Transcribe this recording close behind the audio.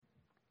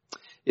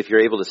If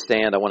you're able to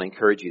stand, I want to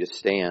encourage you to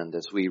stand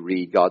as we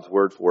read God's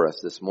word for us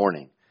this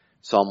morning.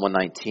 Psalm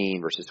 119,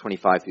 verses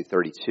 25 through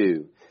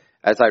 32.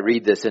 As I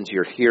read this into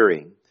your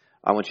hearing,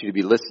 I want you to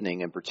be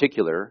listening in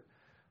particular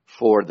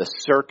for the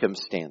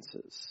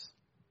circumstances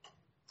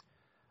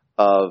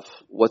of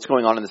what's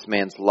going on in this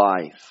man's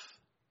life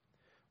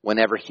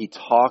whenever he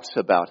talks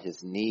about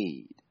his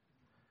need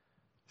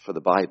for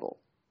the Bible.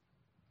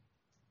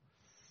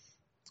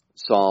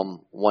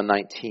 Psalm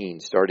 119,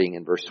 starting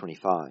in verse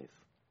 25.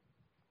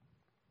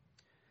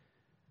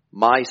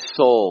 My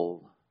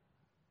soul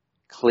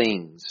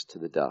clings to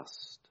the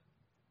dust.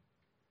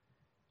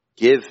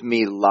 Give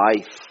me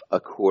life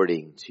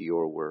according to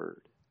your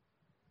word.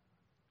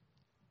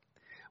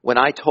 When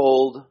I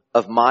told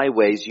of my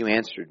ways, you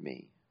answered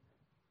me.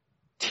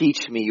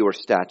 Teach me your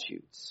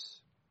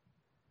statutes.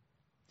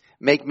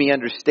 Make me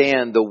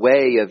understand the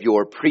way of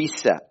your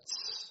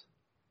precepts,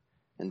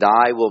 and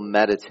I will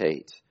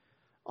meditate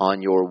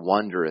on your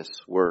wondrous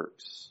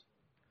works.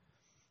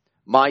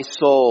 My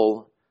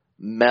soul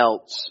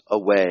melts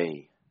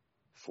away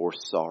for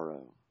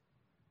sorrow.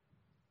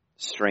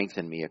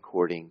 Strengthen me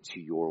according to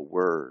your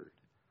word.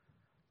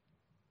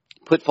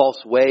 Put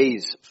false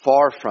ways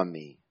far from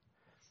me,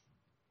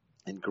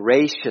 and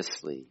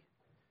graciously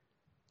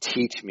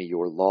teach me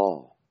your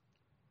law.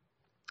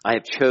 I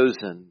have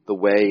chosen the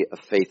way of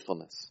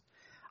faithfulness.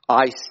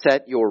 I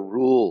set your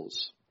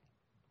rules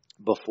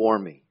before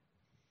me.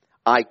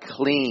 I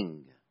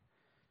cling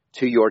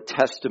to your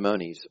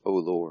testimonies, O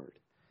Lord.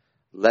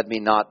 Let me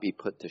not be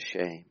put to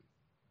shame.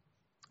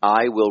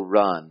 I will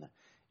run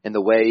in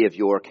the way of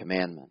your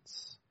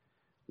commandments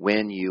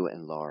when you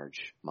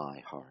enlarge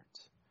my heart.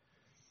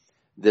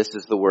 This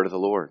is the word of the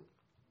Lord.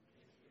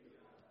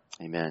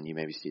 Amen. You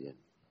may be seated.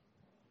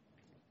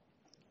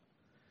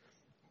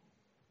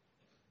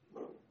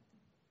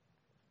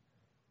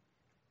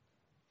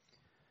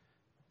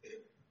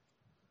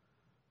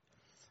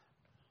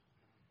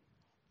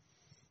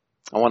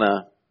 I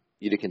want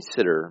you to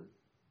consider,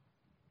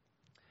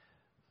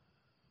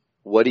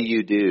 what do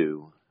you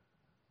do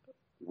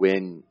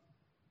when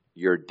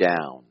you're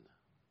down?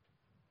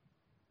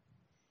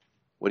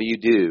 What do you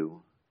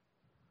do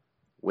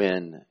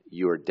when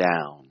you're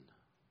down?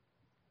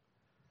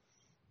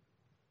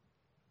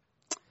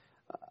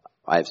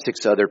 I have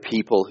 6 other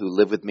people who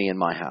live with me in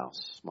my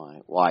house,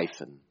 my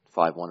wife and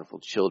 5 wonderful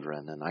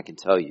children, and I can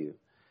tell you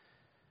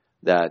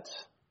that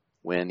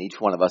when each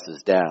one of us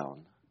is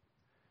down,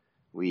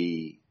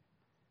 we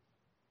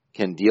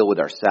can deal with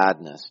our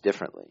sadness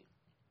differently.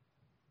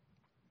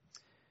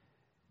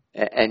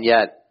 And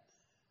yet,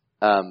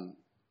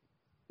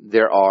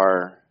 there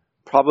are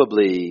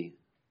probably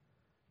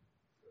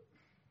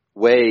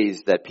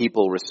ways that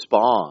people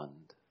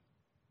respond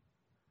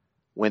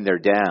when they're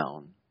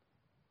down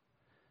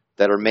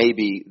that are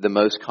maybe the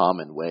most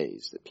common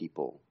ways that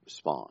people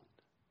respond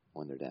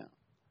when they're down.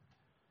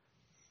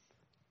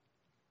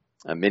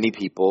 Many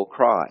people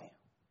cry.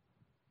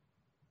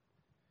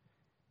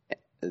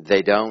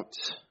 They don't,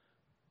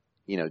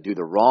 do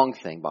the wrong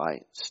thing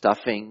by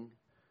stuffing,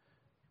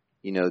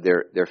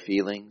 their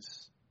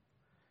feelings.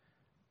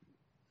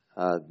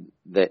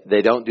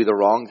 They don't do the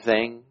wrong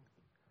thing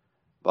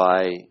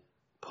by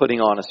putting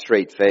on a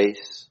straight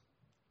face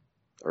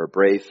or a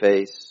brave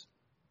face.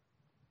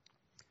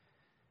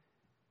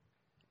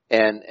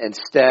 And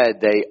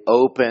instead, they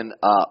open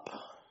up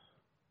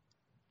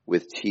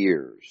with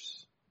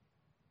tears.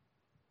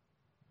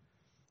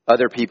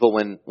 Other people,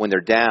 when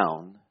they're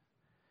down,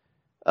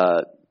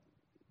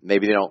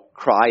 maybe they don't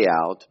cry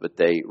out, but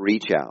they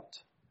reach out.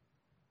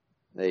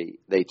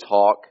 They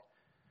talk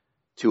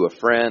to a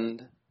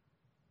friend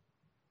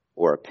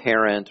or a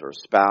parent or a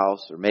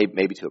spouse or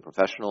maybe to a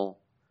professional.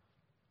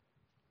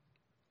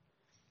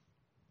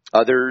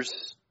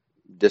 Others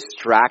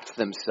distract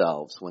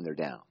themselves when they're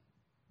down.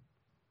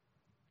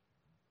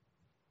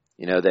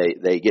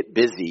 They get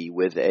busy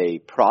with a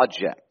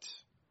project,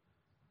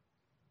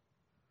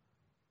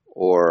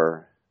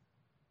 or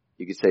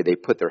you could say they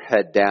put their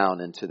head down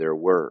into their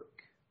work.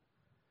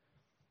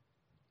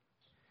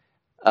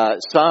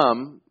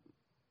 Some,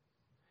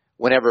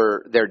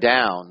 whenever they're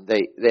down,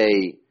 they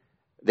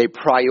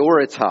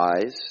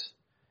prioritize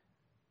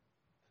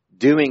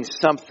doing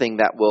something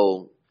that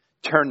will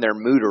turn their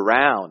mood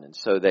around, and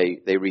so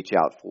they reach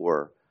out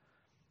for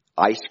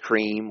ice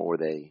cream, or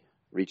they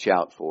reach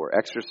out for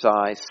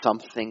exercise,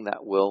 something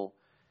that will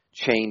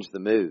change the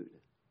mood.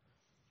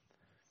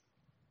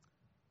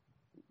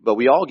 But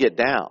we all get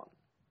down.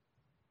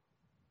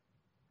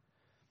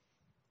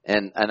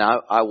 And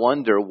I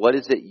wonder, what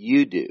is it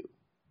you do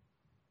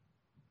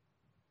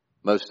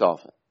most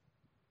often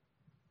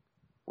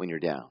when you're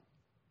down?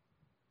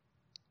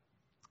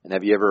 And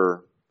have you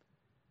ever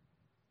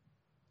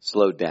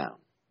slowed down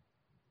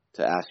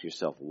to ask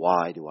yourself,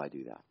 why do I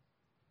do that?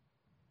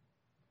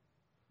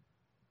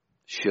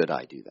 Should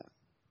I do that?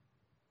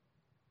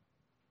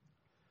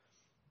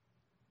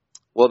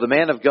 Well, the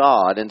man of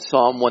God in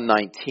Psalm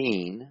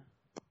 119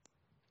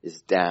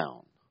 is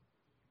down.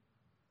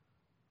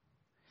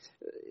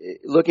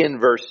 Look in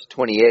verse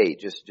 28,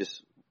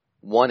 just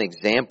one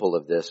example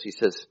of this. He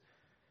says,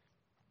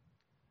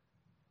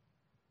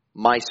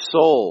 my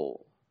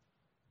soul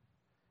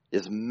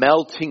is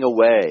melting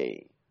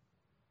away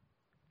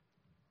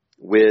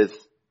with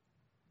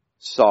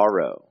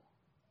sorrow.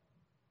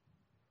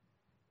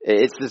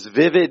 It's this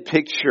vivid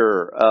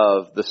picture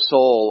of the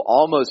soul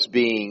almost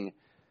being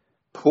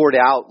poured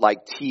out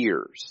like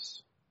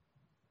tears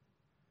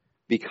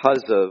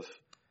because of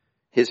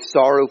his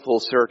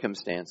sorrowful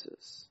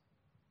circumstances.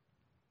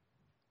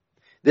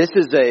 This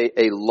is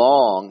a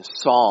long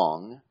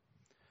song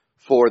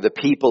for the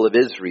people of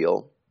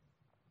Israel.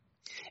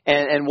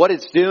 And what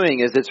it's doing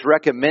is it's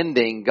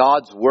recommending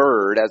God's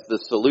word as the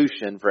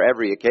solution for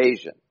every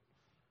occasion.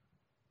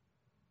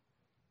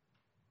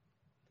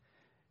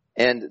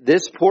 And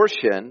this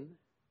portion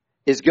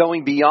is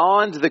going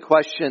beyond the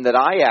question that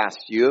I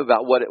asked you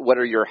about what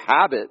are your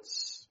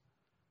habits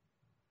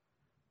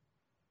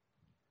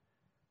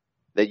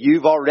that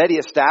you've already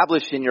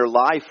established in your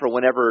life for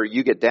whenever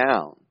you get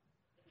down.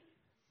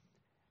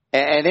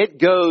 And it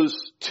goes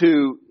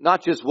to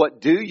not just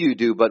what do you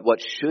do, but what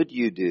should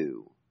you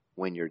do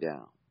when you're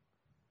down.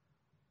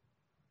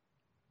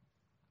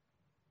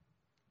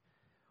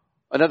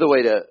 Another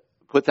way to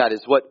put that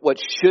is what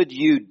should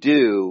you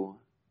do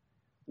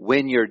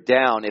when you're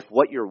down if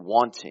what you're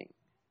wanting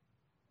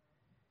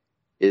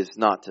is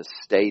not to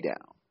stay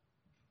down,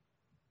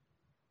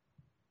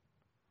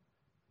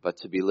 but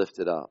to be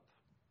lifted up.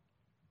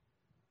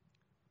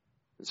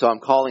 And so I'm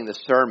calling the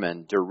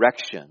sermon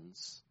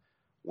Directions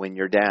When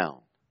You're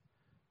Down.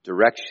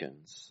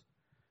 Directions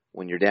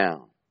when you're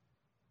down.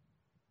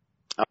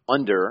 I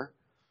wonder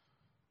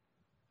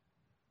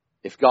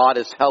if God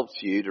has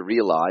helped you to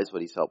realize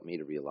what He's helped me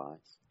to realize.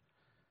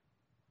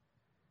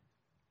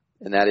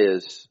 And that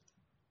is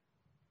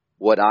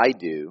what I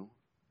do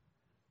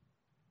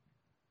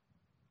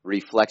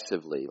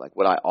reflexively, like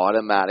what I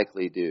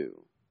automatically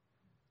do,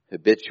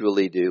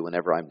 habitually do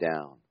whenever I'm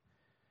down.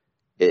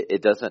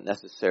 It doesn't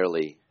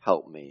necessarily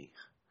help me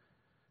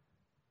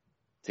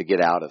to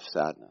get out of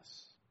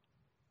sadness.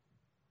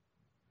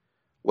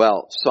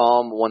 Well,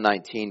 Psalm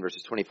 119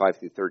 verses 25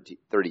 through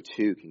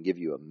 32 can give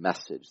you a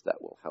message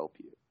that will help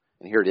you.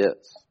 And here it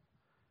is.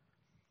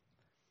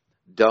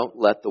 Don't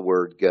let the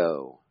word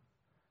go,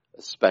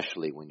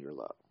 especially when you're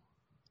low.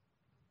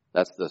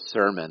 That's the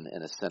sermon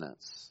in a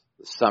sentence,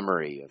 the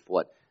summary of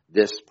what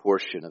this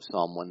portion of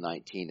Psalm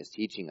 119 is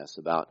teaching us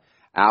about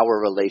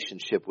our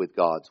relationship with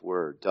God's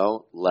word.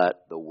 Don't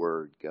let the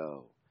word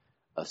go,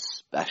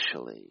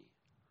 especially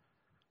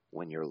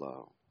when you're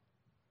low.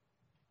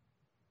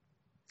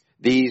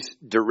 These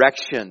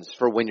directions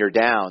for when you're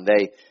down,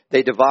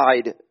 they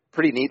divide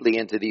pretty neatly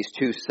into these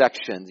two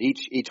sections.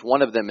 Each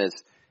one of them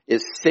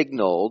is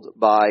signaled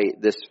by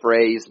this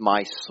phrase,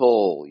 my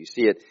soul. You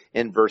see it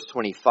in verse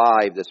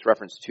 25, this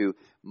reference to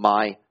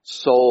my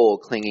soul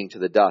clinging to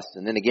the dust.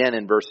 And then again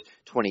in verse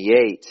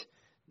 28,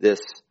 this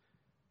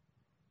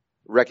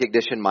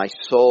recognition, my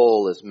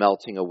soul is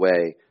melting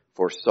away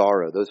for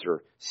sorrow. Those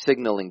are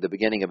signaling the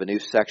beginning of a new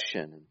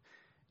section.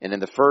 And in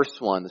the first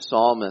one, the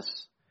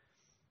psalmist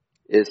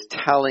is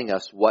telling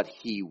us what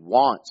he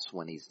wants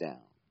when he's down.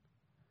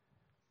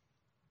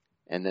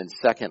 And then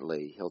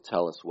secondly, he'll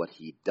tell us what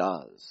he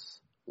does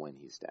when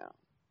he's down.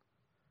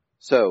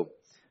 So,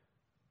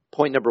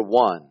 point number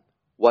one,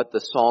 what the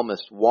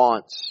psalmist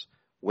wants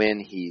when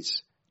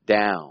he's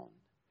down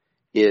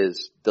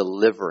is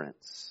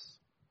deliverance.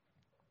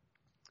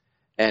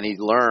 And he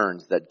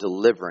learns that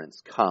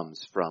deliverance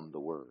comes from the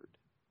word.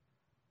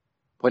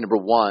 Point number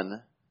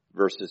one,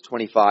 verses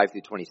 25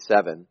 through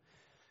 27,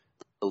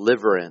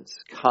 deliverance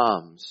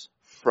comes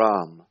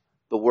from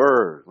the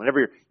word.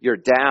 Whenever you're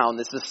down,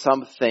 this is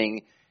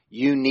something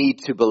you need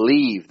to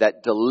believe,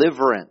 that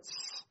deliverance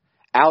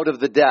out of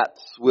the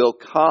depths will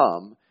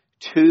come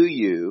to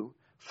you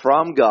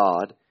from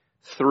God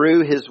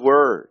through His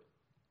word.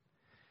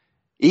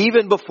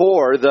 Even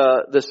before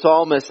the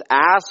psalmist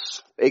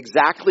asks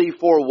exactly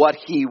for what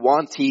he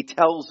wants, he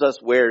tells us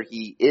where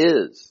he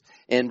is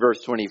in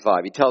verse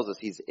 25. He tells us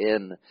he's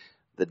in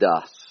the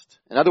dust.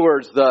 In other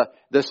words,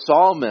 the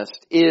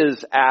psalmist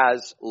is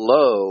as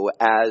low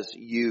as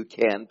you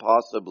can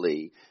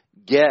possibly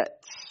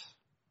get.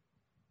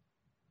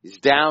 He's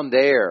down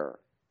there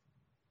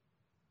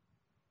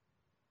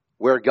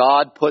where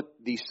God put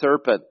the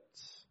serpents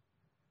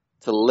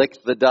to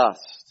lick the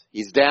dust.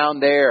 He's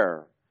down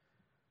there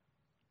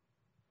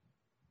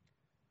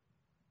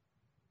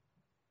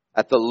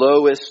at the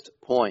lowest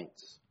point.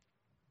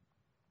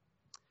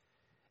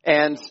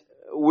 And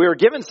we're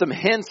given some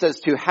hints as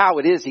to how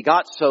it is he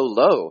got so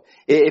low.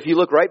 If you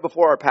look right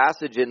before our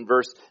passage in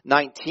verse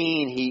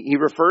 19, he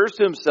refers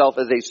to himself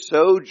as a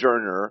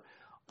sojourner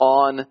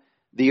on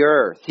the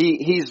earth.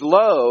 He's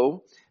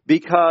low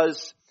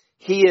because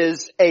he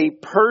is a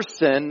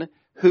person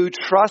who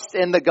trusts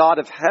in the God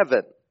of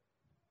heaven.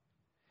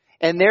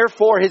 And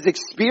therefore his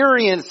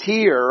experience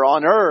here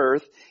on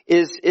earth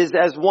is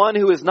as one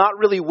who is not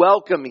really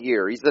welcome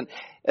here. He's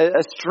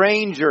a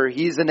stranger.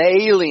 He's an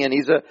alien.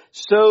 He's a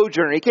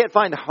sojourner. He can't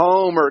find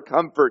home or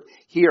comfort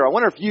here. I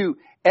wonder if you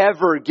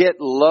ever get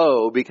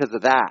low because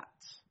of that.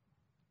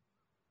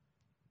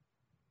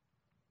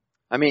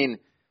 I mean,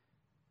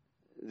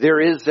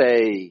 there is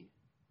a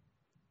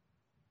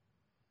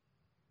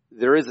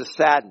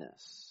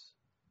sadness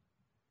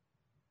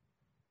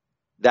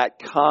that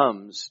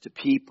comes to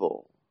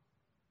people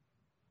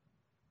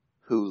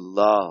who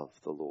love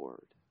the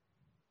Lord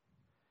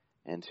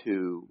and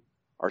who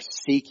are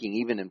seeking,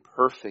 even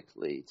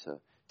imperfectly,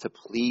 to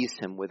please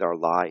Him with our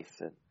life.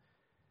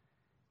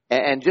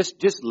 And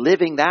just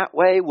living that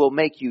way will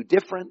make you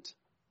different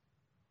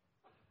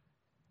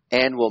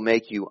and will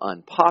make you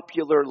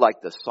unpopular,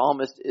 like the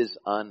psalmist is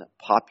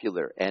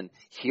unpopular. And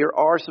here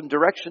are some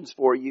directions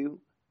for you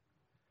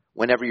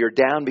whenever you're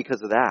down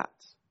because of that.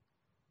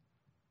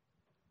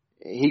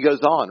 He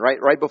goes on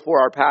right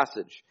before our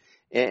passage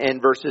in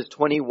verses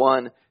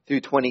 21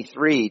 through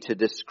 23 to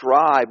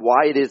describe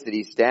why it is that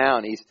he's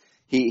down.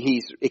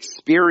 He's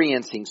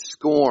experiencing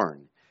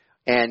scorn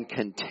and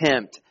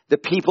contempt. The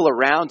people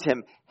around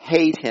him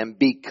hate him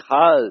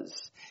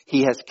because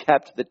he has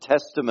kept the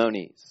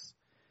testimonies,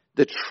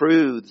 the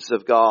truths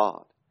of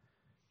God.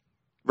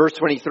 Verse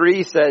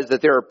 23 says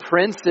that there are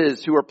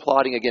princes who are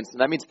plotting against him.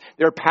 That means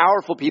there are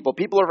powerful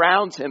people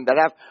around him that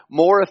have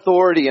more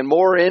authority and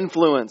more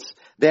influence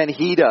than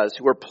he does,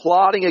 who are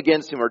plotting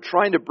against him or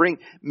trying to bring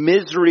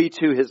misery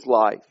to his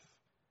life.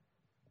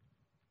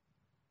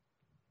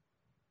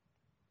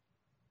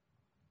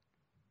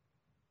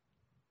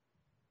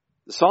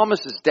 The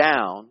psalmist is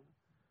down,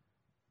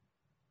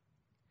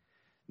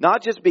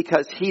 not just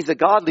because he's a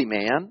godly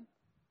man,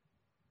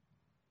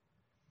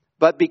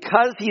 but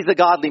because he's a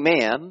godly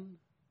man,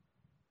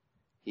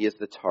 he is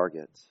the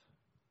target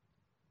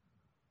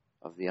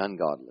of the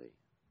ungodly.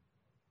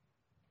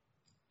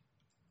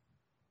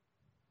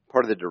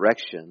 Part of the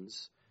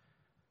directions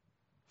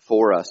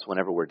for us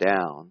whenever we're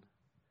down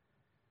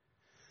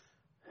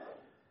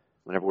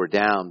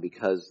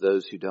because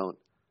those who don't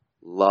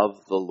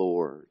love the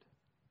Lord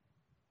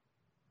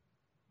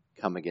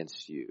come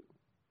against you.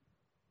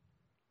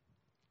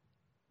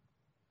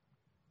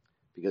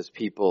 Because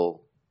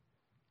people,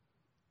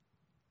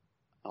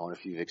 I wonder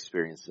if you've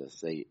experienced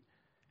this, they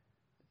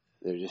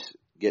just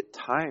get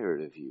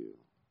tired of you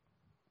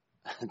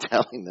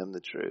telling them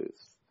the truth.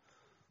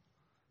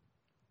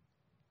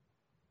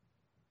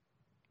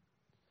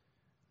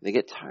 They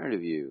get tired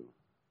of you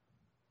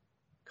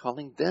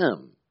calling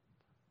them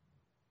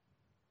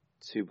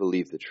to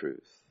believe the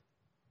truth.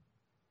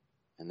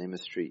 And they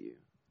mistreat you.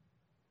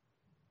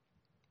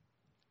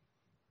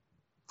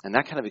 And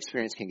that kind of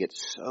experience can get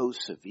so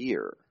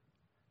severe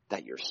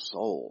that your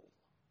soul,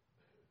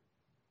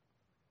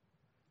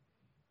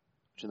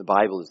 which in the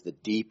Bible is the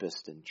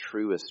deepest and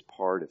truest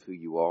part of who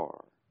you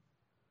are,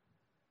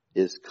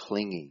 is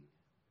clinging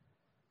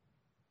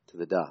to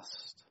the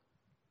dust.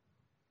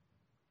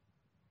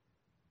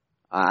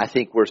 I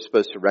think we're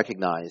supposed to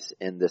recognize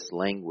in this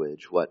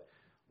language what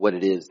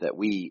it is that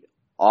we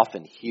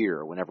often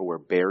hear whenever we're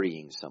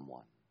burying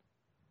someone.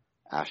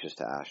 Ashes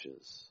to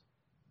ashes.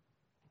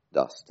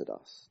 Dust to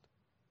dust.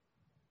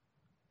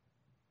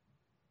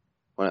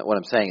 What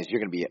I'm saying is you're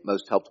going to be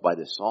most helped by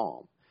this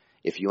psalm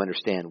if you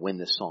understand when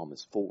this psalm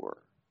is for.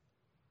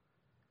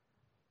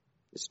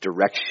 It's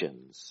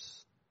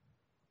directions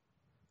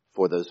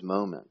for those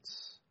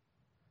moments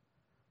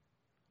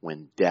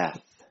when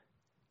death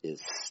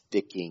is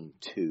sticking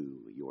to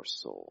your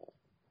soul.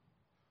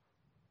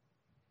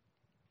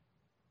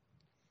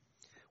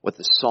 What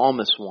the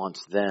psalmist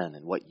wants then,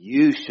 and what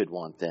you should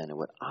want then, and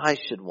what I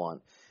should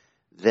want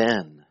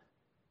then,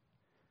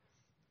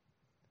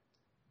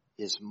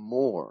 is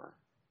more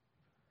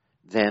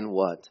than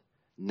what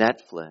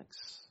Netflix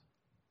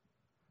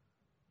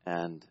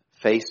and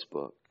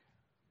Facebook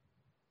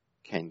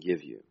can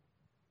give you.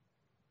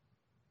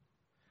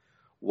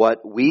 What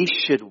we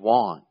should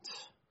want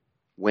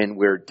when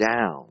we're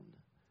down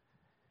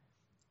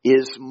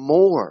is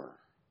more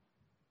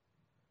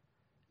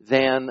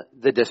than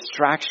the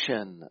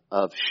distraction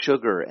of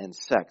sugar and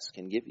sex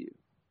can give you.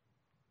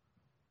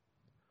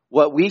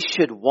 What we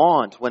should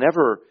want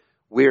whenever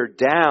we're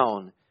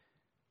down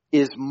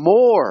is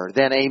more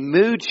than a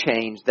mood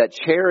change that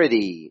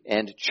charity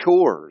and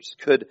chores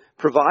could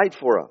provide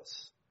for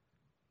us.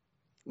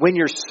 When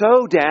you're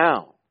so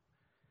down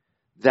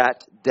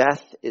that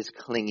death is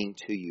clinging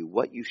to you,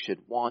 what you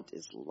should want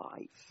is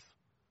life.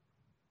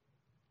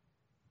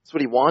 That's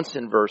what he wants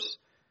in verse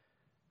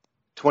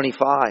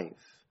 25.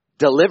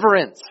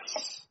 Deliverance.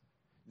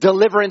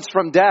 Deliverance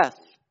from death.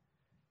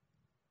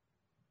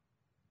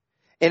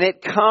 And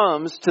it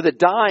comes to the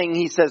dying,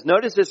 he says,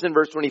 notice this in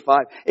verse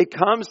 25, it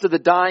comes to the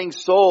dying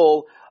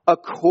soul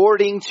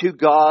according to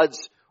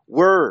God's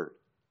word.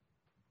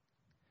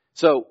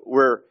 So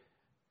we're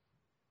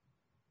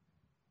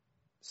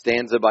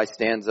stanza by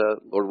stanza,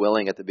 Lord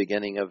willing, at the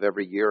beginning of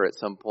every year, at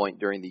some point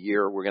during the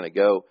year, we're going to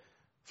go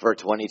for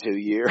 22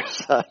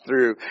 years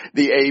through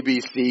the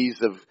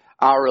ABCs of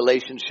our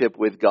relationship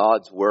with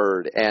God's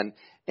word. And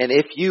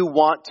if you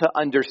want to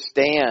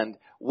understand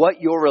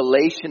what your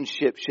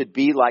relationship should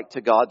be like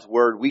to God's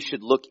Word, we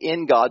should look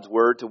in God's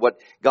Word to what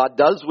God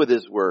does with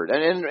His Word.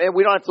 And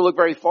we don't have to look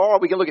very far.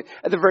 We can look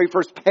at the very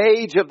first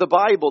page of the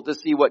Bible to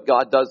see what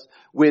God does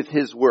with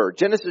His Word.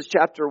 Genesis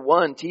chapter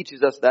 1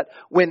 teaches us that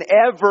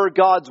whenever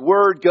God's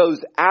Word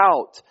goes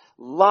out,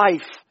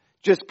 life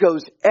just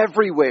goes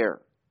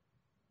everywhere.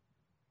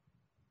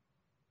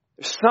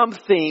 There's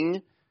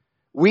something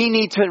we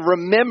need to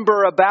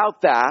remember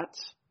about that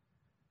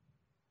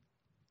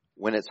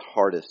when it's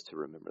hardest to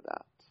remember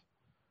that.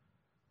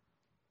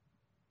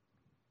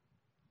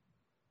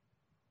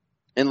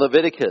 In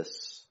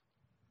Leviticus,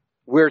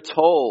 we're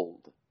told,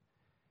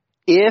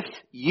 if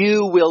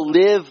you will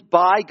live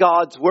by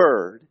God's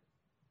Word,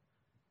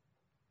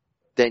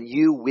 then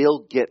you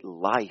will get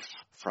life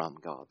from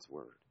God's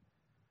Word.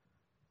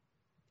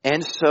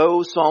 And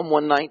so Psalm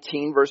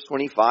 119 verse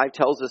 25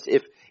 tells us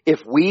if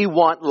we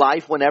want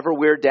life whenever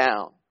we're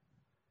down,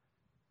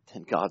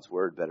 then God's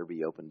Word better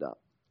be opened up.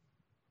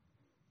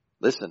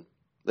 Listen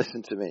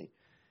to me.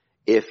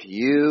 If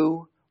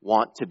you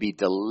want to be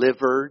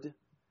delivered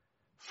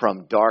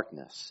from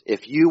darkness,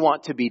 if you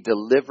want to be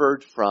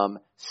delivered from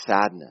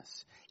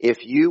sadness, if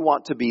you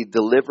want to be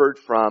delivered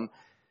from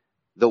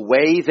the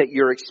way that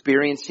you're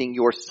experiencing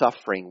your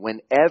suffering,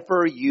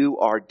 whenever you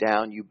are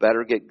down, you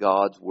better get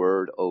God's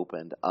Word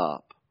opened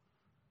up.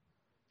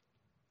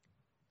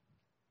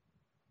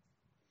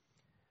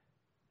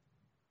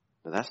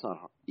 But that's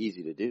not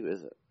easy to do,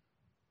 is it?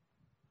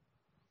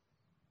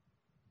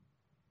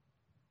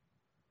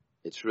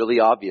 It's really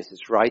obvious.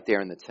 It's right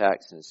there in the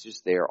text, and it's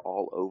just there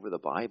all over the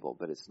Bible,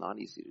 but it's not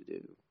easy to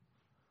do.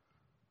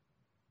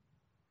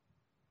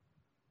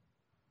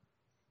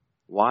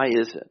 Why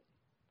is it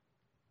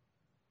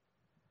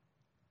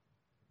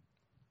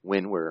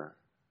when we're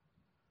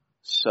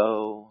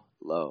so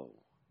low,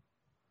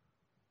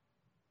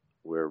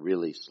 we're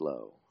really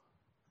slow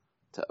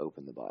to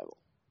open the Bible?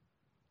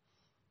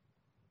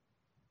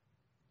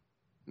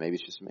 Maybe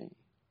it's just me.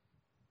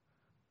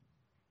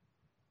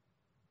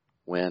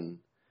 When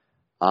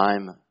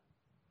I'm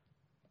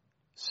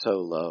so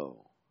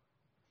low,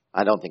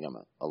 I don't think I'm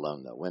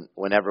alone though.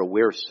 Whenever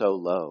we're so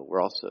low,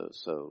 we're also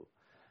so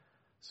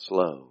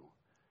slow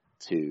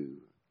to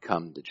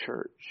come to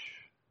church.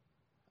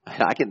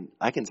 I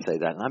can say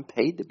that, and I'm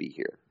paid to be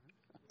here.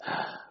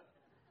 I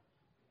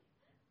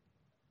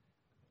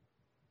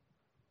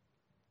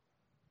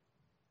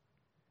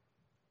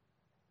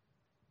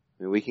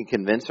mean, we can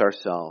convince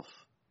ourselves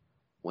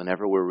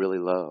whenever we're really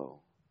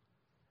low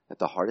that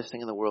the hardest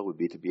thing in the world would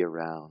be to be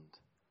around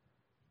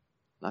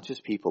not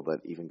just people, but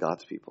even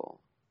God's people.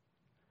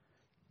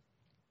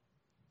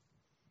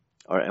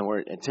 And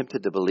we're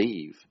tempted to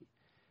believe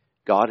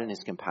God in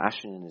His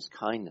compassion and His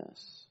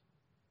kindness.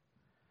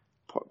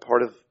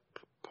 Part of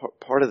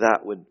that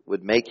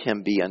would make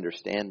Him be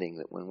understanding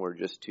that when we're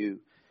just too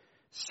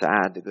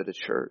sad to go to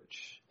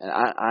church. And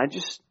I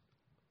just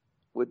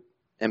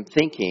am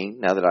thinking,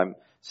 now that I'm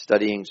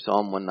studying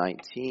Psalm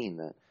 119,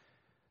 that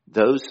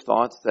those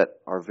thoughts that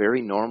are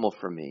very normal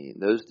for me,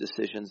 those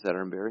decisions that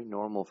are very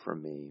normal for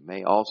me,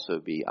 may also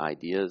be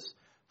ideas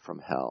from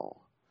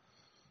hell.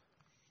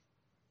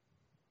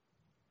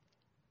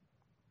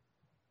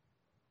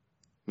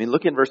 I mean,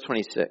 look in verse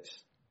 26.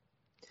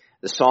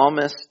 The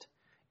psalmist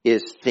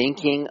is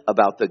thinking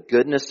about the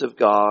goodness of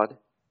God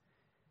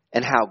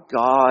and how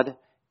God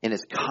in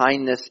His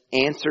kindness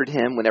answered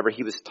him whenever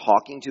he was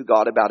talking to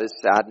God about his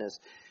sadness.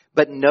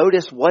 But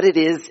notice what it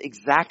is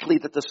exactly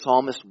that the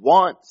psalmist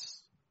wants.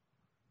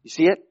 You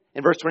see it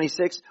in verse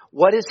 26?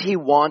 What does he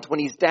want when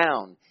he's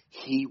down?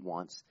 He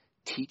wants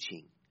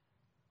teaching.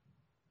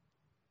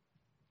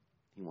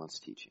 He wants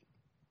teaching.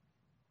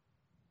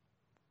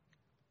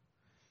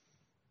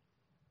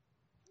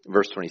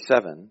 Verse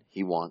 27,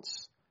 he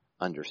wants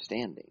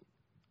understanding.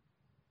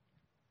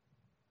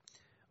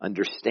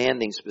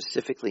 Understanding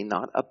specifically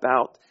not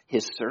about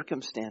his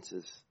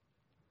circumstances.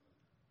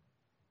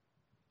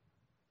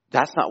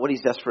 That's not what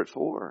he's desperate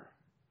for.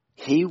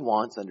 He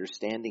wants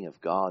understanding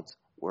of God's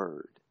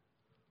Word.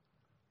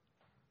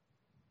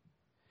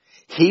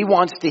 He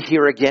wants to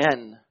hear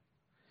again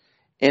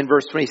in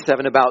verse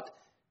 27 about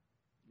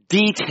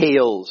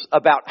details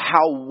about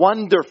how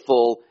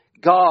wonderful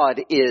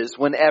God is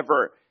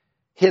whenever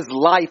his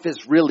life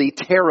is really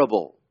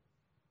terrible.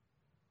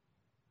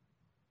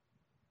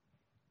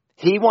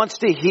 He wants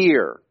to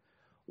hear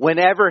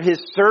whenever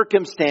his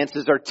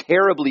circumstances are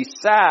terribly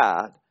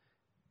sad,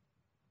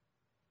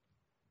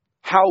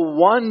 how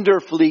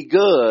wonderfully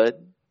good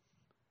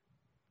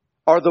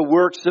are the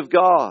works of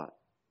God.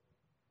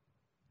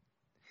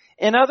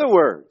 In other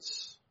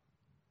words,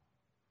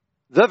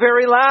 the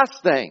very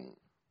last thing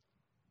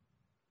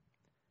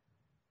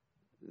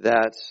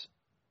that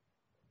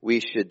we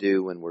should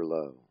do when we're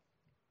low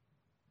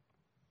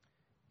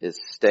is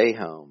stay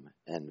home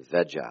and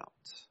veg out.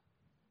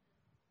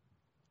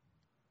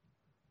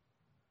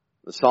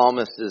 The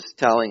psalmist is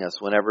telling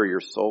us whenever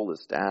your soul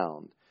is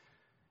down,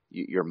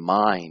 your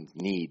mind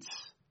needs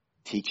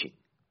teaching.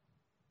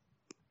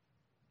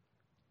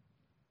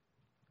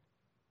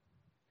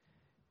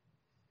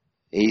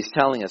 He's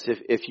telling us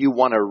if you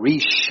want to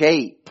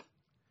reshape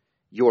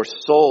your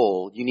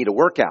soul, you need a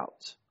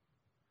workout.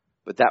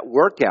 But that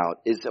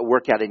workout is a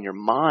workout in your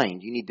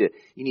mind. You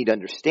need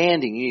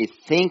understanding. You need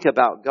to think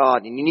about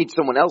God. And you need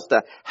someone else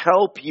to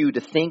help you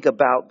to think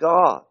about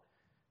God.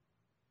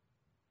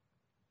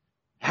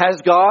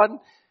 Has God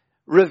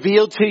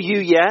revealed to you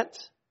yet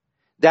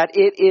that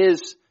it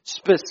is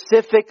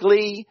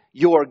specifically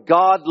your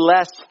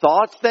godless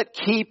thoughts that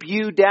keep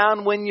you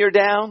down when you're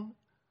down?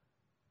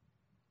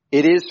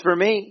 It is for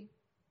me.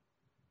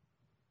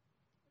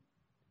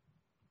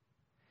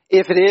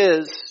 If it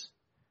is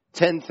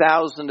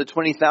 10,000 to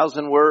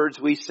 20,000 words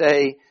we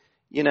say,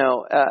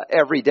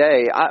 every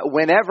day,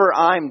 whenever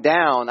I'm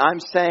down, I'm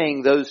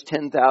saying those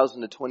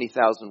 10,000 to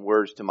 20,000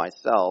 words to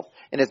myself.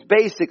 And it's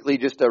basically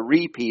just a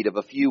repeat of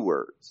a few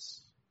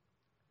words.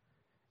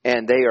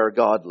 And they are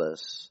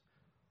godless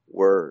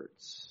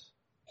words.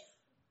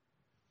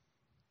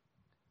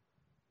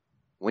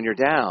 When you're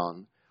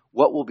down,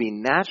 what will be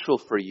natural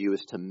for you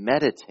is to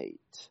meditate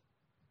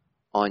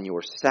on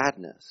your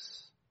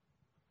sadness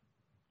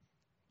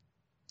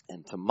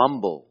and to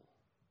mumble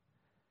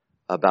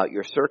about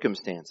your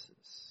circumstances.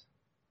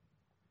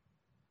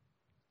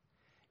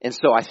 And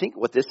so I think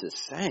what this is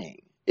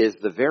saying is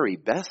the very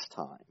best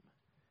time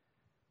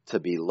to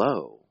be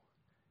low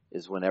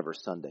is whenever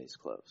Sunday's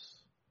close.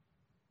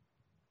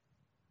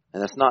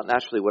 And that's not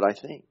naturally what I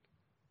think.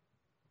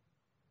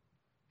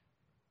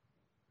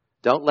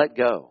 Don't let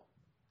go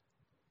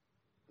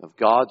of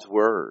God's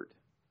word,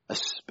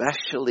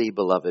 especially,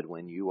 beloved,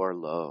 when you are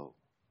low.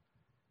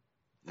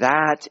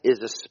 That is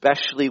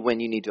especially when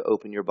you need to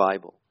open your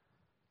Bible.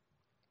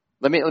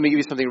 Let me give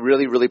you something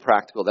really, really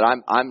practical that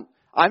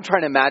I'm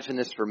trying to imagine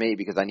this for me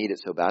because I need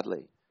it so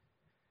badly.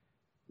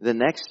 The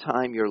next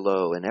time you're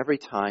low, and every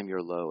time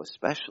you're low,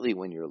 especially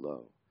when you're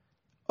low,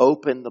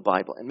 open the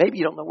Bible. And maybe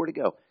you don't know where to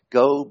go.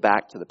 Go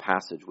back to the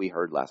passage we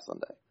heard last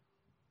Sunday.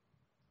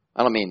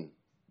 I don't mean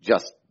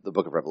just the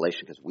book of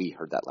Revelation because we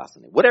heard that last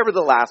Sunday. Whatever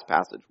the last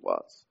passage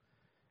was.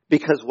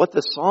 Because what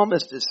the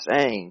psalmist is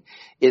saying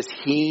is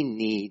he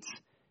needs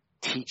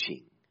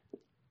teaching.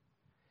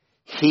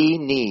 He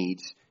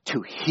needs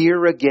to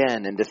hear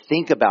again and to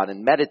think about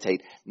and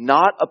meditate,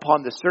 not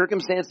upon the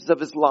circumstances of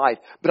his life,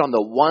 but on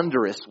the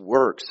wondrous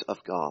works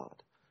of God.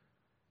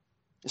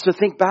 So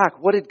think back,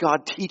 what did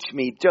God teach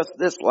me just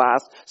this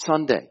last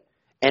Sunday?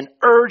 And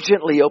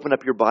urgently open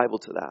up your Bible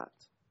to that.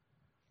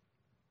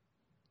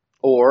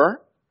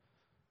 Or,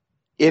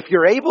 if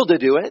you're able to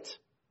do it,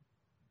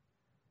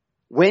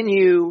 when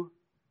you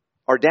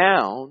are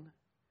down,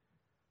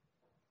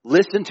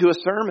 listen to a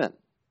sermon.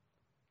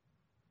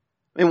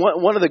 I mean,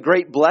 one of the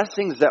great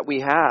blessings that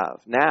we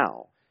have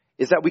now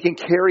is that we can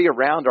carry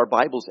around our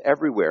Bibles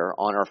everywhere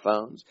on our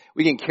phones.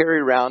 We can carry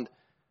around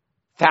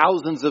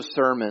thousands of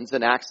sermons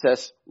and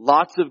access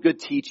lots of good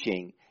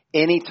teaching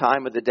any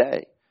time of the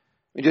day.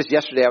 I mean, just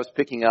yesterday I was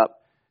picking up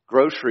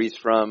groceries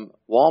from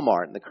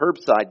Walmart and the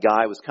curbside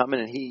guy was coming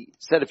and he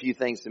said a few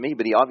things to me,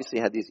 but he obviously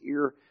had these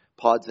ear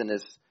pods in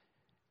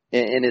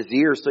his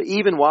ears. So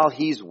even while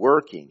he's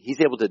working,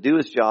 he's able to do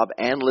his job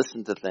and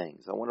listen to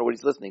things. I wonder what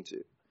he's listening to.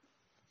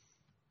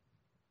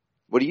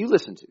 What do you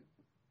listen to?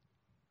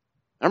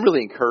 I'm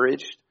really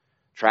encouraged.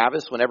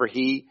 Travis, whenever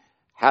he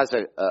has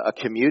a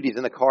commute, he's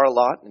in the car a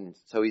lot, and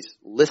so he's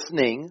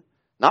listening,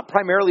 not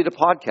primarily to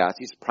podcasts,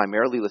 he's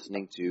primarily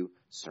listening to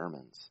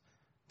sermons.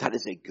 That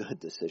is a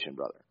good decision,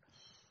 brother.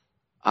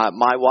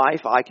 My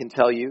wife, I can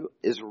tell you,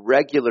 is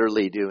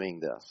regularly doing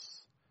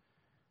this.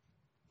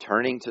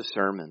 Turning to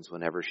sermons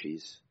whenever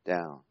she's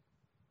down.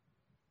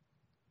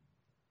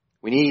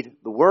 We need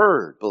the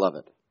Word,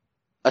 beloved,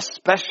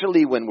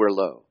 especially when we're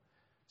low.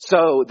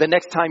 So the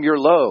next time you're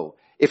low,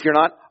 if you're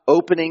not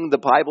opening the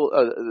Bible,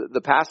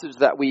 the passage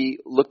that we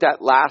looked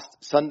at last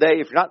Sunday,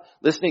 if you're not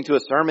listening to a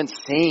sermon,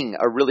 sing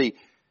a really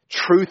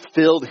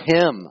truth-filled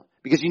hymn.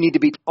 Because you need to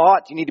be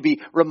taught, you need to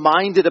be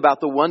reminded about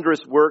the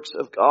wondrous works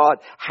of God.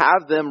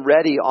 Have them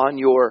ready on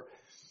your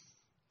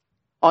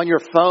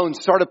phone.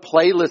 Start a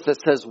playlist that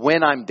says,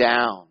 "When I'm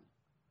Down."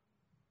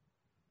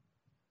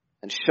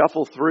 And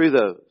shuffle through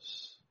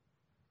those.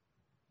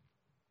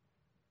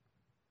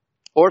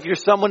 Or if you're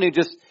someone who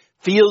just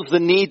feels the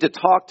need to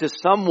talk to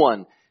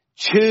someone,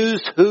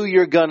 choose who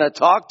you're going to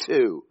talk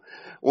to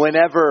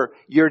whenever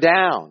you're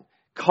down.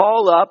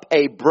 Call up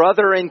a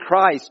brother in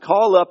Christ.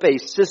 Call up a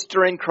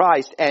sister in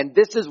Christ. And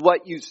this is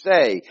what you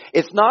say.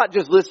 It's not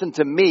just listen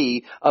to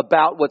me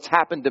about what's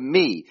happened to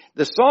me.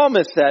 The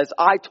psalmist says,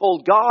 I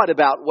told God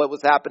about what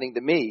was happening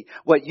to me.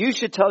 What you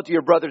should tell to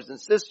your brothers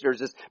and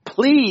sisters is,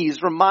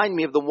 please remind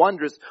me of the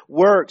wondrous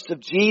works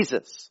of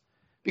Jesus.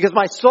 Because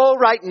my soul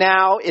right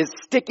now is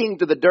sticking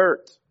to the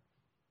dirt.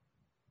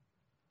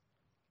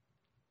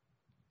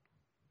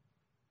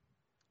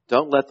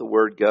 Don't let the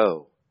word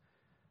go,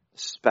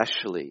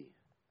 especially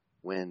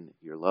when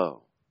you're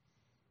low.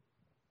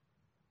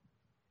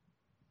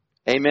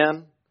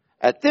 Amen.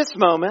 At this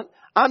moment,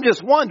 I'm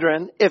just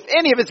wondering if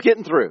any of it's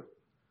getting through.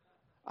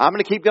 I'm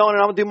going to keep going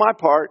and I'm going to do my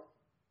part.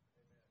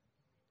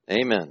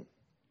 Amen.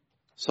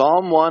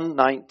 Psalm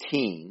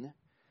 119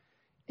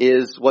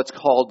 is what's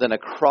called an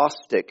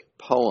acrostic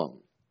poem.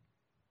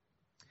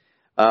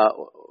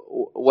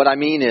 What I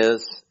mean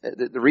is,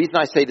 the reason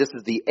I say this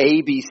is the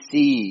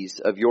ABCs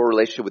of your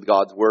relationship with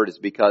God's Word is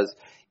because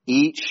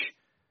each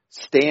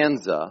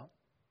stanza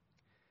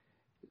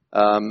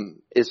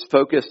is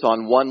focused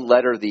on one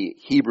letter of the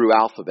Hebrew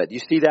alphabet. You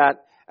see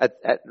that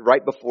at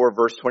right before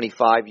verse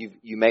 25.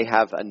 You may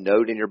have a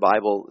note in your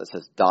Bible that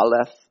says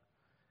Daleth,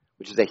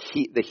 which is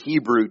the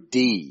Hebrew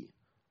D,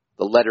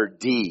 the letter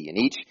D. And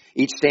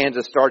each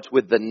stanza starts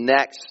with the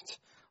next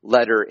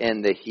letter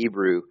in the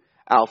Hebrew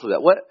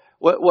alphabet.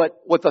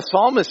 What the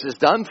psalmist has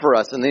done for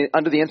us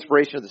under the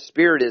inspiration of the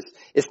Spirit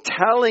is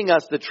telling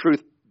us the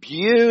truth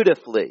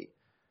beautifully.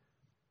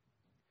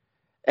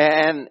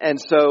 And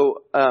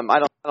so I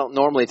don't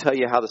normally tell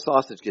you how the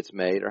sausage gets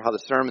made or how the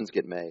sermons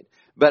get made,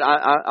 but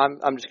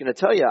I'm just going to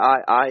tell you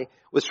I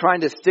was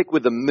trying to stick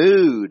with the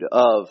mood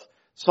of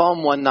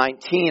Psalm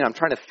 119. I'm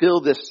trying to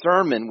fill this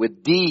sermon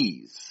with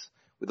D's,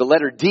 with the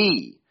letter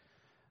D,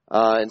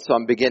 and so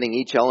I'm beginning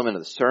each element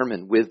of the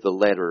sermon with the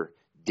letter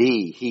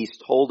D. He's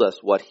told us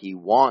what he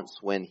wants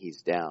when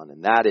he's down,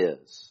 and that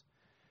is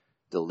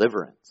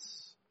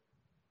deliverance.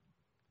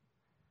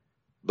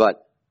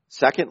 But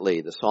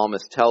secondly, the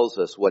psalmist tells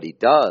us what he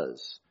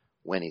does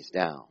when he's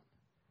down.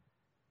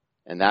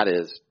 And that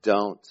is,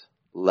 don't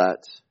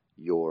let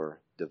your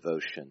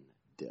devotion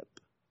dip.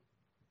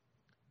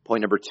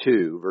 Point number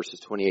 2, verses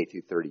 28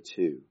 through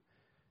 32.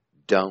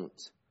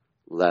 Don't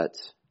let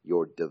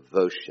your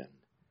devotion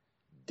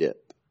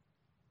dip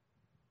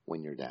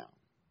when you're down.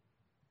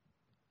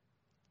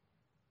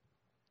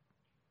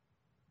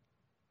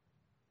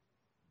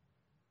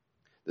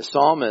 The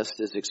psalmist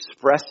is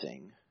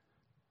expressing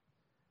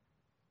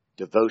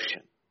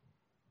devotion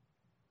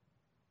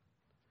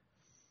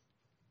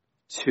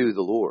to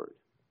the Lord.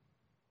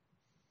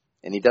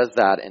 And he does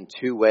that in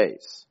two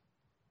ways.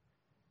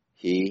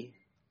 He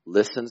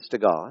listens to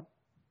God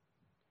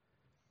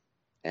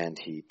and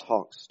he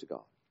talks to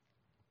God.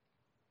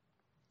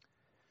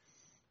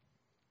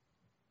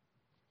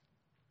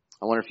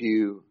 I wonder if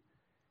you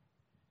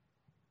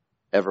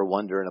ever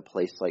wonder in a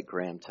place like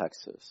Graham,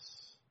 Texas,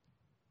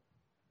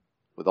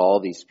 with all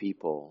these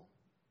people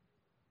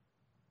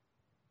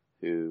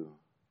who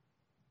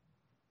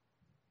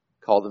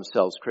call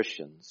themselves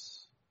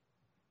Christians,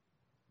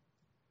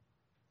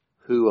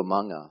 who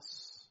among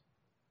us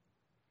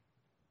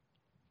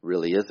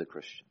really is a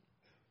Christian?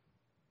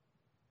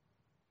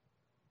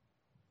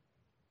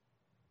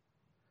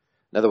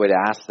 Another way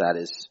to ask that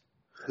is,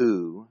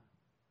 who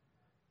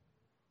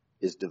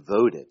is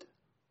devoted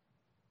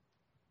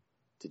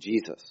to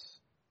Jesus?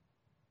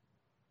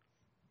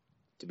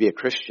 To be a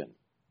Christian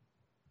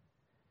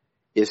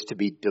is to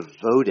be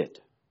devoted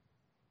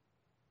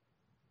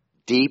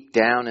deep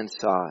down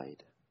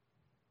inside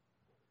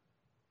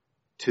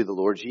to the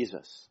Lord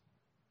Jesus.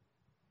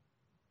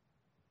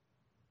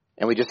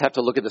 And we just have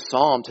to look at the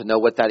psalm to know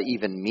what that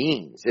even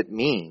means. It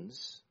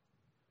means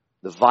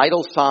the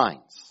vital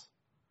signs.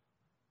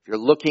 If you're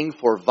looking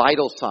for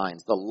vital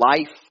signs, the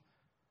life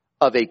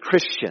of a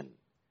Christian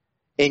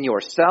in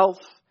yourself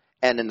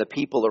and in the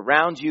people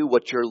around you,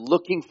 what you're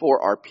looking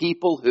for are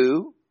people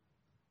who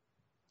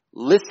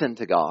listen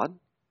to God,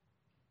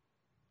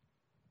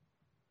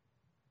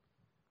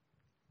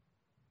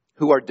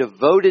 who are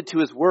devoted to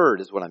His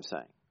Word, is what I'm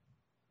saying.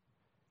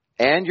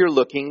 And you're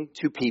looking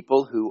to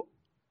people who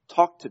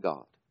talk to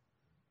God.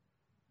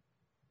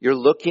 You're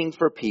looking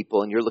for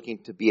people, and you're looking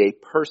to be a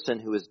person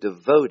who is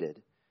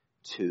devoted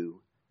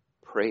to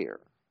prayer.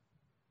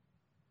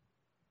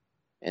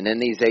 And in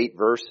these 8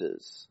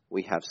 verses,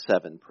 we have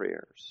 7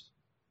 prayers.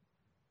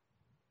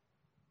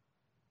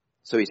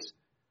 So he's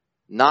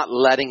not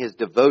letting his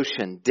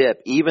devotion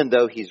dip, even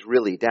though he's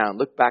really down.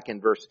 Look back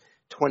in verse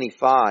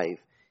 25.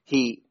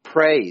 He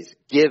prays,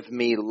 give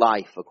me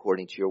life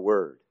according to your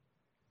word.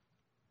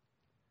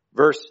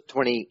 Verse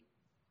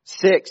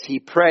 26, he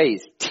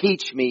prays,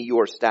 teach me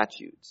your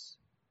statutes.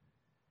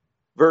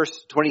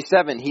 Verse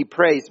 27, he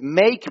prays,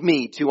 make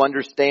me to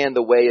understand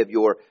the way of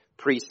your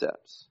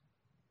precepts.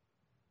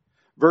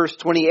 Verse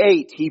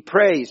 28, he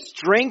prays,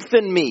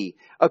 strengthen me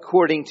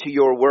according to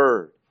your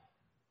word.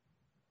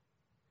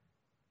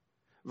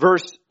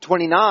 Verse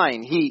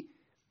 29, he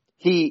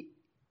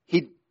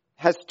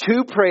has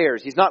 2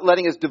 prayers. He's not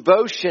letting his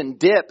devotion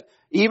dip,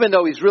 even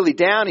though he's really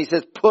down. He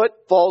says, put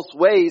false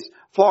ways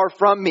far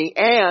from me,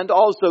 and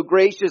also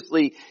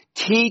graciously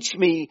teach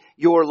me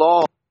your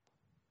law.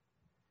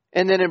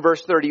 And then in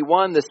verse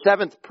 31, the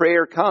 7th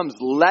prayer comes,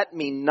 let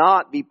me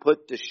not be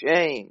put to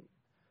shame,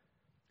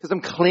 because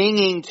I'm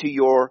clinging to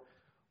your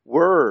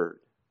word.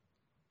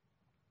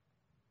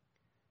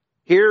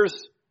 Here's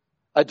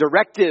a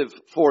directive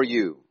for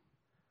you.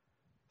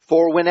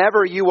 For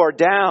whenever you are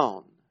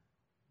down,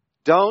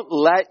 don't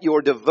let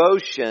your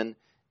devotion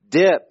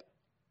dip.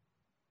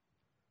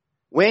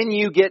 When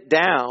you get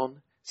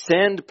down,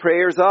 send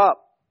prayers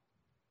up.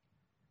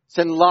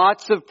 Send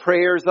lots of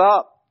prayers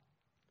up.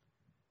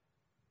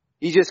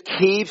 He just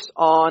keeps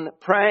on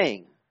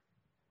praying.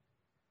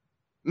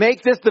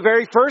 Make this the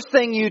very first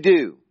thing you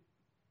do.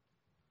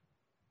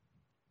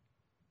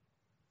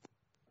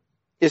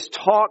 is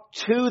talk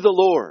to the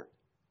Lord.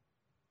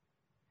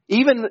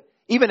 Even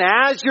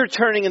as you're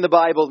turning in the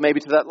Bible, maybe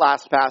to that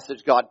last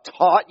passage, God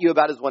taught you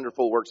about His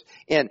wonderful works,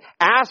 and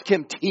ask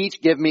Him,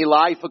 give me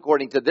life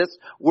according to this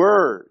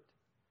word.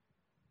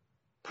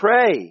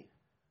 Pray.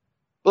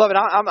 Beloved,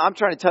 I'm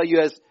trying to tell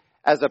you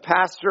as a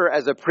pastor,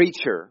 as a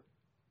preacher,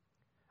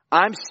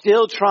 I'm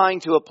still trying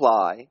to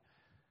apply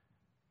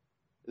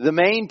the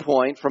main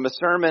point from a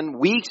sermon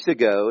weeks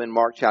ago in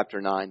Mark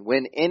chapter 9.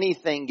 When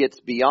anything gets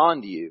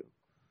beyond you,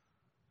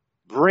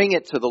 bring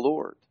it to the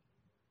Lord.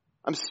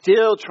 I'm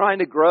still trying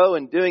to grow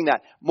in doing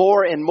that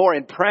more and more,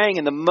 and praying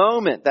in the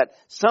moment that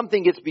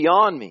something gets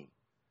beyond me.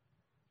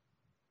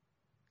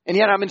 And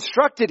yet I'm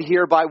instructed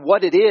here by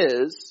what it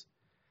is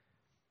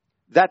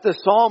that the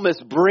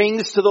psalmist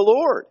brings to the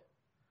Lord.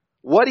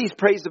 What he's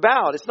praised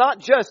about. It's not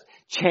just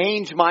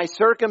change my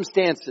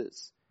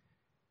circumstances.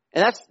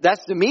 And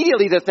that's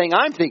immediately the thing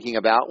I'm thinking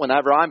about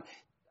whenever I'm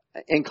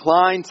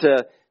inclined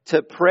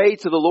to pray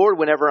to the Lord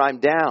whenever I'm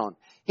down.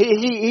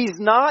 He's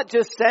not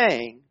just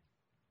saying,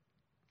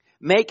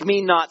 make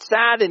me not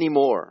sad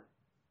anymore.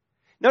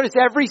 Notice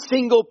every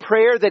single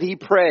prayer that he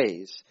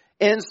prays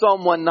in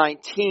Psalm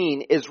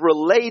 119 is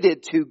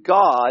related to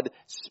God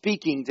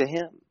speaking to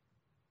him.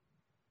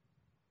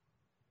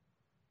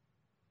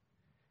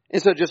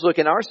 And so just look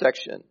in our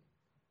section.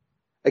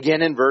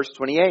 Again in verse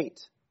 28.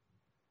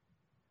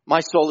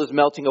 My soul is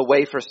melting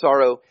away for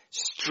sorrow.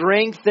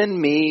 Strengthen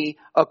me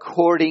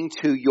according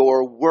to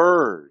your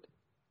word.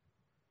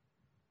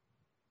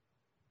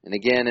 And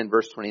again in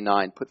verse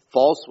 29. Put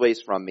false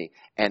ways from me,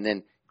 and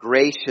then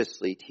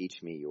graciously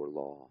teach me your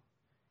law.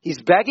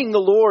 He's begging the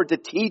Lord to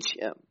teach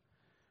him.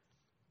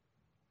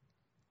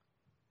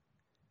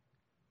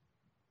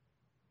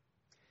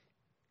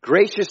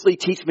 Graciously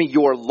teach me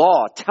your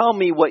law. Tell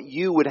me what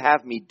you would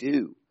have me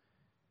do.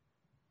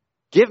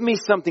 Give me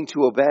something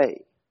to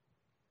obey.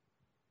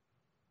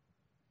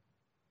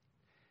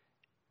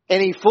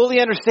 And he fully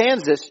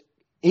understands this.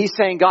 He's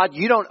saying, God,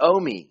 you don't owe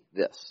me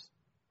this.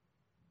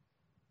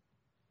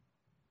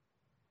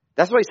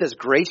 That's why he says,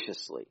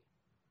 graciously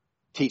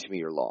teach me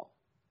your law.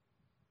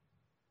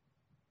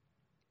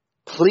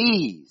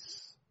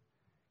 Please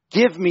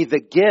give me the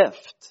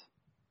gift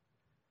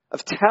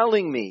of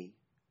telling me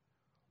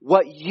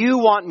what you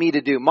want me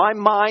to do. My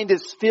mind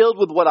is filled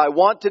with what I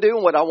want to do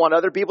and what I want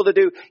other people to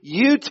do.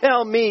 You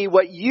tell me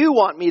what you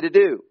want me to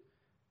do.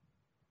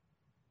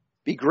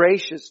 Be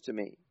gracious to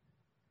me.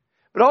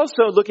 But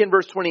also look in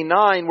verse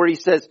 29 where he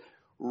says,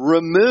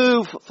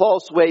 remove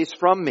false ways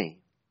from me.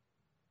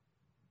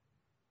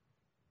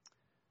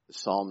 The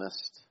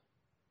psalmist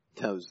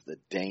knows the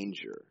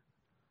danger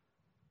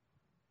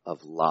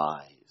of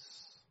lies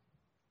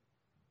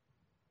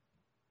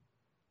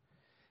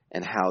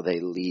and how they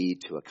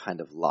lead to a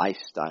kind of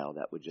lifestyle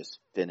that would just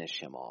finish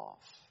him off.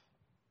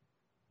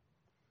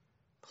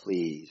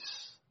 Please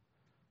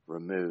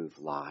remove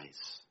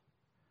lies.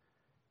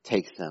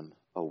 Take them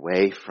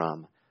away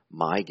from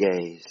my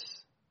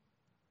gaze.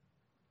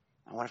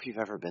 I wonder if you've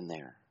ever been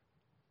there.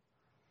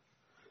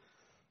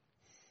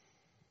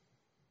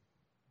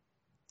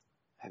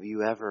 Have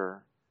you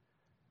ever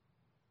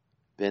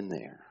been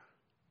there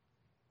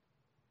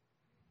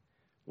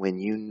when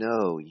you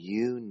know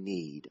you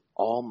need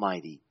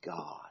Almighty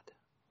God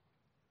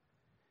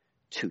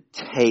to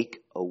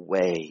take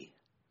away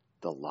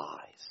the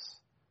lies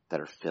that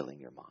are filling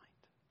your mind,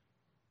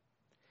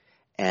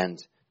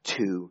 and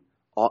to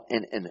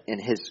in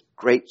his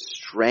great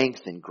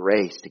strength and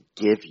grace to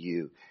give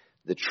you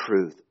the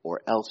truth,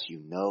 or else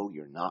you know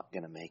you're not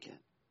going to make it?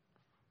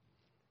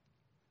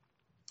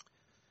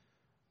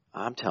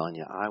 I'm telling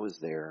you, I was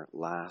there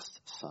last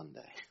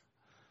Sunday,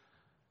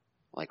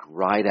 like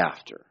right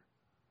after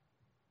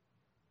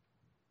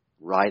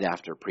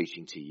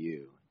preaching to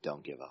you,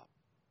 don't give up.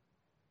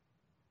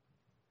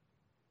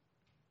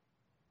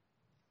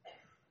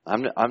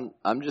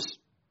 I'm just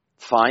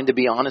fine to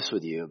be honest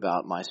with you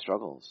about my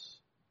struggles.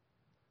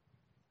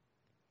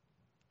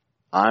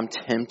 I'm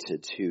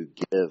tempted to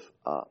give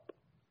up.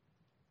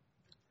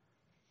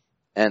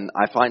 And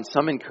I find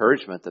some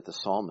encouragement that the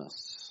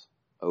psalmists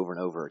over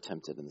and over are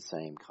tempted in the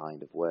same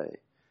kind of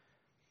way.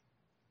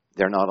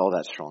 They're not all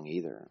that strong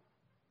either.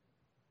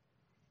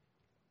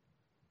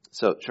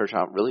 So, church,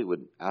 I really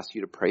would ask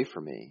you to pray for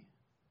me.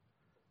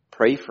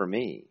 Pray for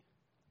me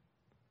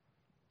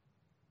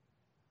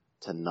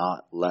to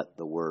not let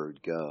the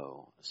word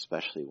go,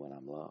 especially when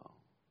I'm low.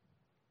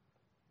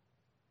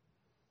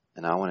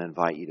 And I want to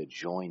invite you to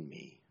join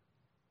me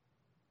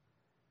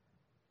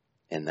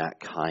in that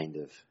kind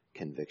of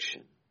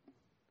conviction,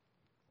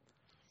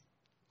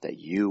 that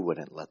you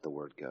wouldn't let the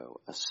word go,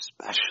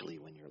 especially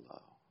when you're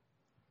low.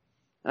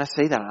 And I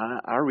say that,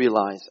 I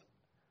realize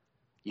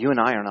you and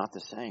I are not the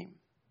same.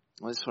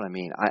 Well, this is what I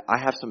mean. I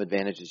have some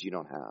advantages you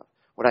don't have.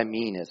 What I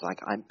mean is,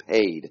 like, I'm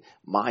paid.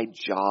 My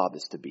job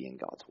is to be in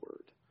God's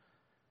word.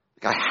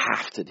 Like, I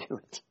have to do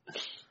it.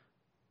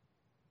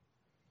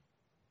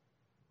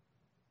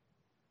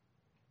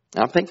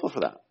 And I'm thankful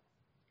for that.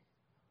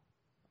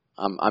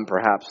 I'm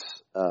perhaps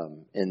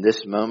in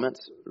this moment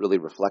really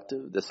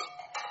reflective. This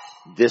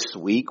This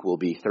week will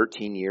be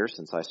 13 years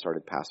since I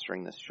started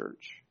pastoring this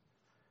church.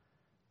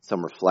 So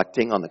I'm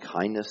reflecting on the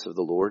kindness of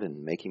the Lord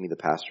in making me the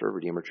pastor of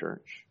Redeemer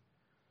Church.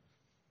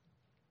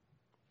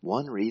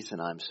 One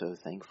reason I'm so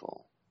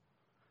thankful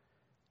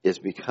is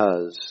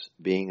because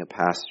being a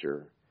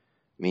pastor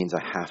means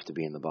I have to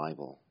be in the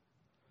Bible.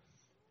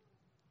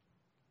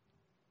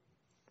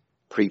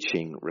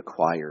 Preaching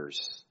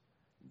requires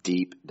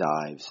deep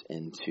dives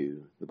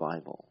into the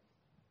Bible.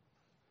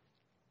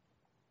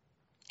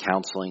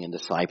 Counseling and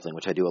discipling,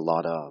 which I do a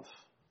lot of,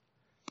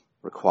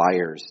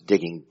 requires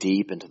digging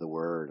deep into the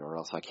Word, or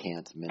else I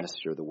can't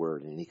minister the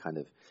Word in any kind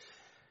of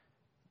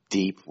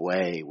deep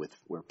way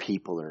where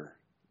people are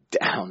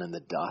down in the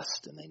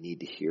dust and they need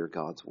to hear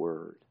God's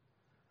Word.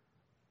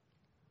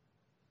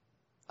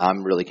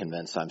 I'm really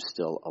convinced I'm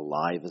still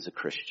alive as a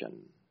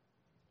Christian.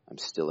 I'm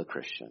still a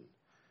Christian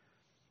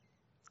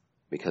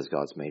because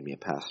God's made me a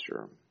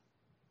pastor.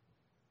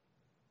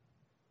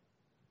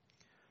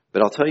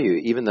 But I'll tell you,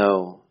 even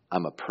though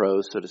I'm a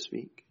pro, so to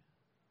speak,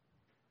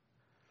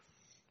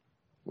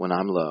 when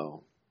I'm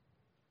low,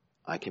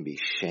 I can be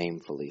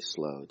shamefully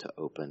slow to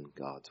open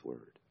God's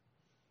Word.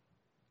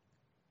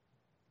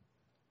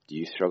 Do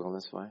you struggle in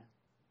this way?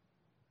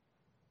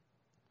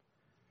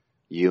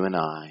 You and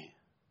I,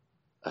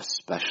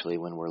 especially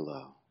when we're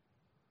low,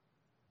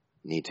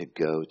 need to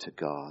go to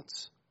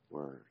God's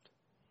Word.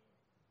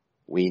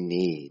 We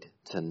need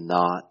to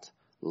not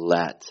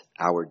let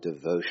our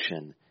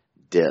devotion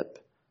dip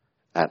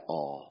at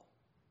all.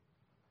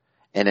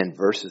 And in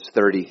verses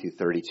 30 through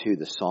 32,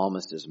 the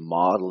psalmist is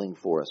modeling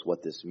for us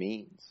what this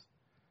means.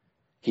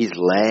 He's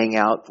laying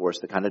out for us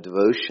the kind of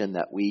devotion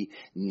that we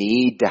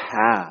need to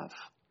have,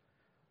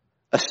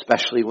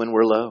 especially when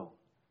we're low.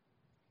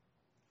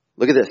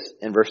 Look at this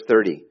in verse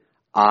 30.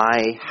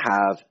 I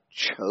have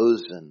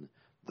chosen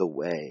the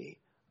way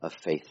of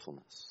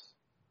faithfulness.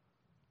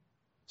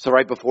 So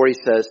right before he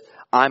says,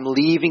 I'm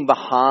leaving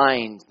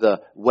behind the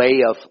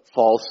way of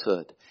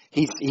falsehood.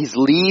 He's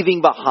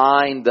leaving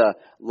behind the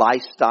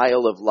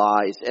lifestyle of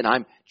lies, and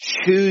I'm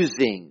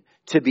choosing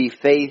to be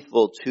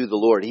faithful to the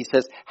Lord. He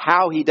says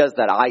how he does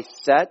that. I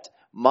set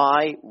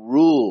my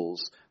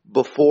rules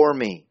before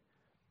me.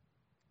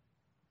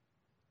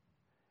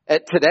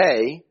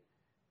 Today,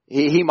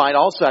 he might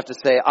also have to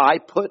say, I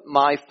put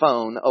my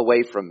phone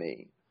away from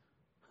me.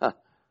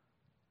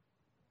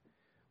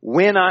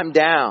 When I'm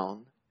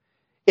down,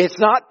 it's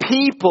not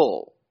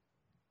people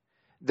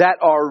that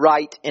are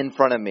right in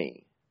front of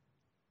me.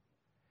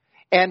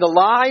 And the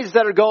lies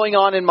that are going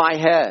on in my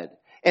head.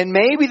 And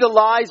maybe the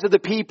lies of the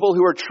people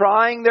who are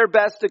trying their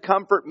best to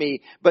comfort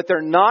me, but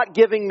they're not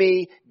giving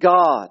me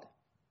God.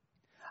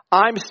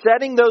 I'm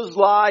setting those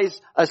lies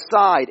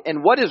aside.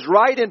 And what is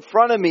right in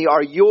front of me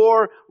are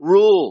your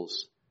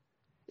rules.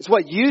 It's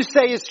what you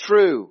say is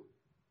true.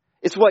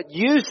 It's what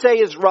you say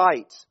is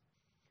right.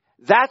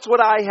 That's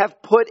what I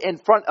have put in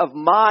front of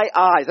my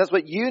eyes. That's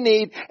what you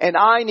need and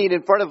I need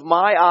in front of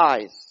my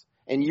eyes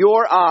and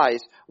your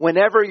eyes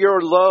whenever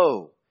you're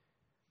low.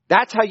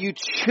 That's how you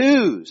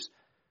choose.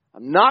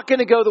 I'm not going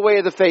to go the way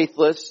of the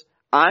faithless.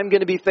 I'm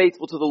going to be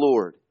faithful to the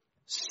Lord.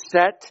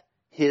 Set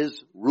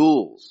His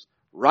rules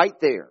right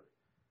there.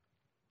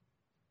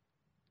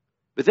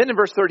 But then in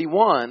verse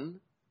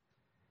 31,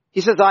 he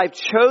says, I've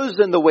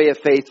chosen the way of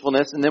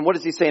faithfulness. And then what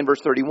does he say in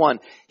verse 31?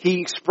 He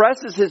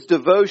expresses his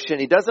devotion.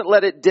 He doesn't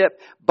let it dip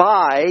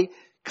by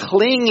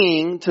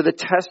clinging to the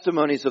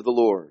testimonies of the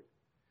Lord.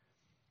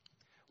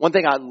 One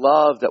thing I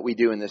love that we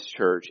do in this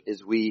church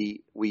is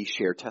we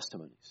share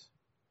testimonies.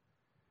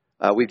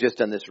 We've just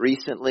done this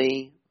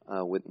recently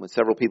when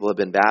several people have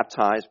been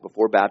baptized.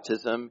 Before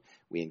baptism,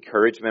 we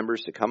encourage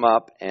members to come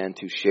up and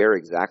to share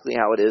exactly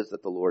how it is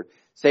that the Lord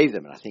saved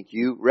them. And I think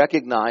you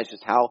recognize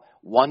just how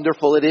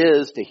wonderful it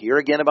is to hear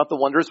again about the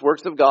wondrous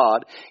works of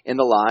God in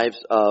the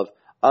lives of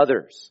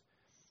others.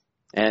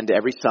 And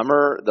every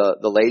summer, the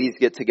ladies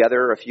get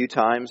together a few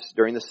times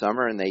during the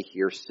summer and they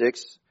hear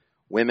 6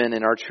 women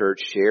in our church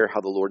share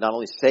how the Lord not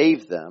only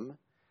saved them,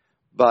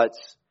 but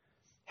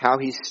how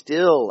He's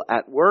still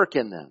at work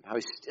in them, how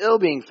He's still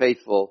being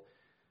faithful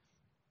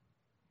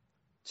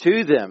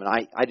to them.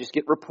 And I just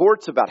get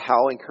reports about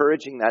how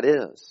encouraging that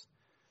is.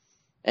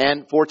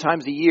 And 4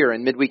 times a year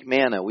in Midweek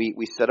Manna,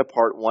 we set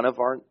apart one of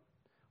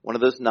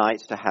those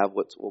nights to have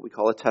what we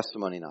call a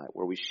testimony night,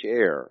 where we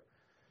share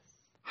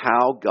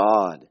how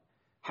God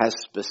has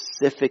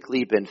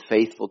specifically been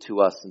faithful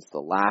to us since the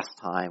last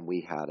time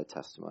we had a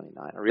testimony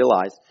night. I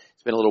realize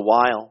it's been a little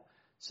while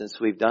since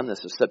we've done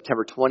this. So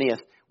September 20th,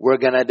 we're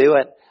going to do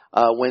it.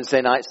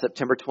 Wednesday night,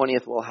 September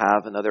 20th, we'll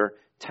have another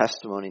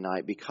testimony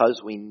night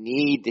because we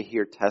need to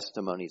hear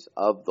testimonies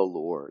of the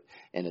Lord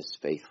and His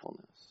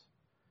faithfulness.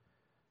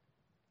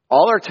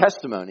 All our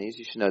testimonies,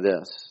 you should know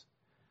this,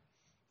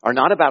 are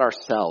not about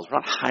ourselves. We're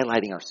not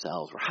highlighting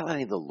ourselves. We're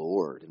highlighting the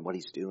Lord and what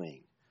He's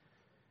doing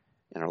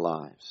in our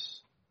lives.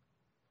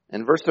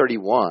 In verse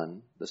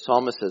 31, the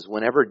psalmist says,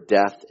 whenever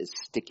death is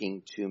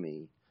sticking to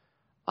me,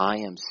 I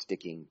am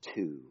sticking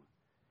to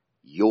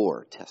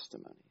your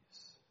testimonies.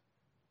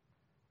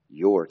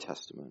 Your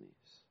testimonies.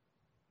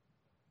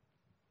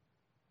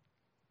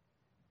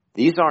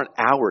 These aren't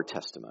our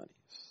testimonies.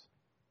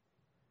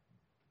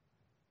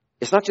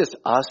 It's not just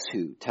us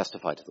who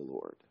testify to the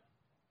Lord.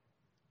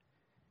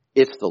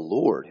 It's the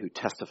Lord who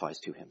testifies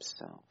to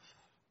himself.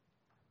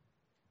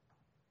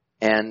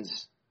 And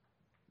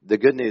the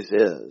good news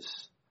is,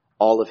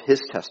 all of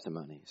his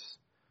testimonies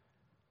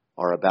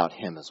are about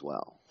him as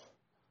well.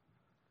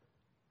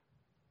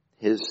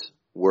 His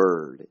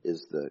word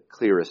is the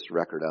clearest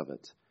record of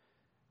it.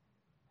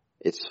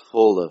 It's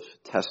full of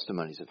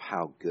testimonies of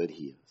how good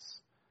he is,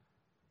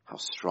 how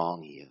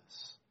strong he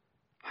is,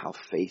 how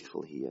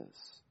faithful he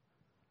is.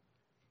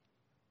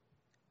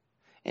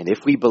 And if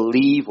we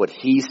believe what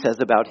he says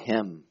about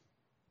him,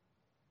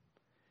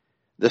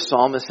 the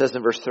psalmist says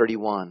in verse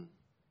 31,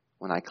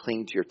 when I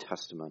cling to your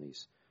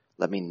testimonies,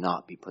 let me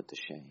not be put to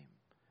shame.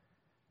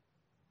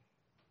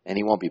 And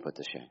he won't be put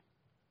to shame.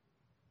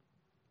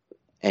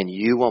 And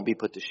you won't be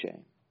put to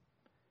shame.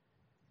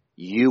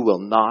 You will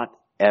not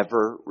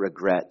ever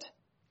regret,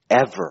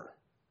 ever,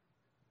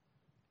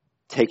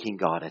 taking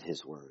God at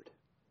his word.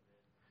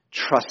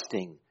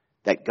 Trusting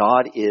that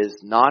God is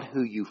not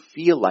who you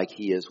feel like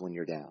he is when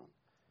you're down,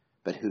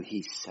 but who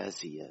he says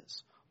he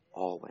is,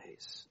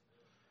 always.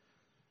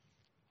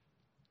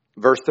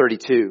 Verse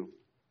 32,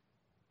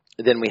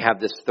 then we have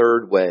this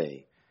third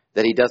way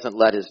that he doesn't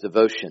let his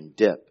devotion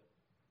dip.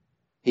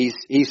 He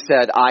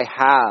said, I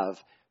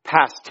have,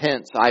 past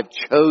tense, I've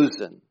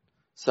chosen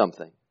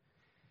something.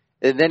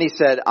 And then he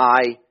said,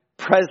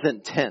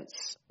 present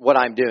tense, what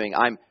I'm doing.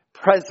 I'm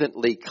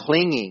presently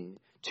clinging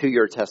to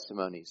your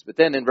testimonies. But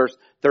then in verse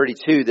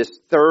 32, this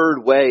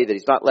third way that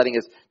he's not letting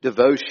his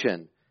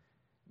devotion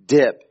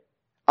dip.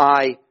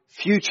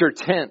 Future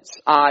tense,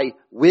 I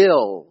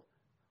will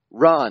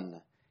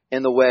run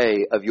in the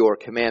way of your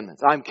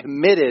commandments. I'm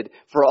committed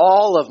for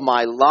all of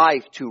my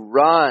life to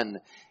run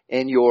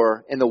in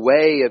the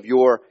way of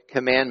your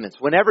commandments.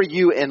 Whenever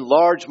you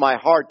enlarge my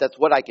heart, that's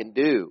what I can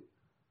do.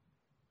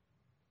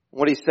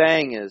 What he's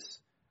saying is,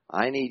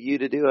 I need you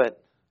to do it.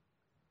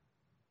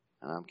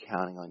 And I'm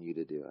counting on you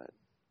to do it.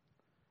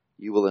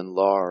 You will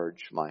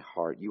enlarge my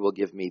heart. You will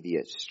give me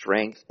the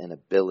strength and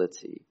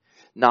ability,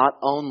 not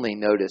only,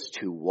 notice,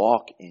 to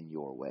walk in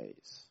your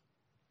ways,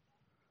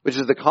 which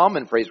is the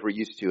common phrase we're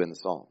used to in the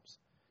Psalms,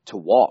 to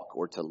walk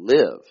or to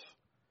live.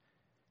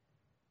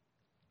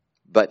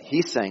 But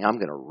he's saying, I'm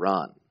going to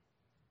run.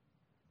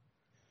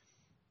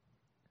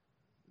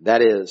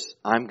 That is,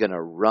 I'm going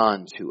to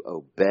run to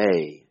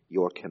obey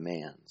your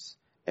commands,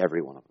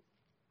 every one of them.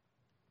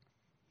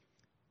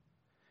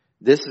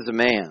 This is a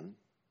man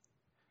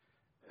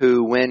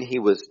who, when he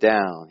was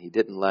down, he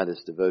didn't let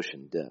his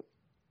devotion dip.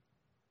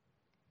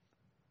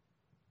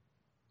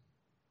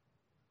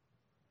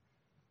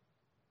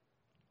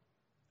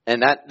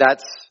 And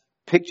that's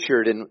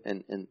pictured in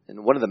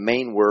one of the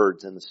main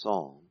words in the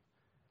psalm.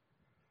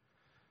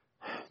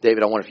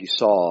 David, I wonder if you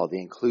saw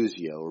the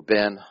inclusio, or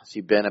Ben, I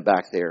see Ben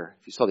back there.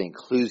 If you saw the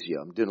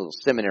inclusio, I'm doing a little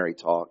seminary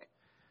talk.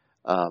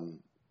 The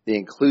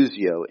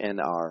inclusio in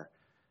our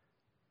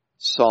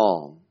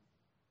psalm,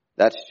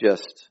 that's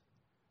just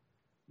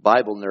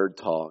Bible nerd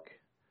talk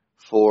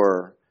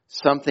for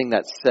something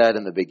that's said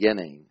in the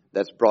beginning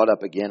that's brought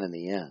up again in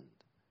the end.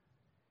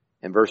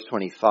 In verse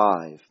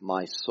 25,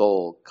 my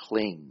soul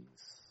clings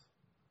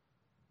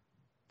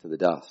to the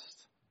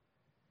dust.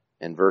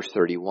 In verse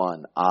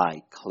 31,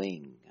 I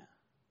cling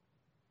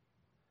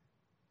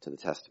to the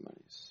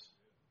testimonies.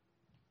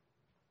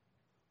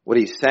 What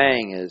he's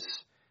saying is,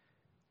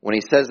 when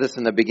he says this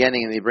in the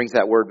beginning and he brings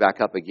that word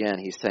back up again,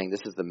 he's saying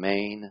this is the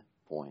main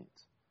point.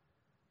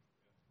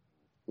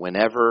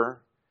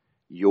 Whenever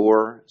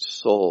your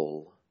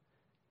soul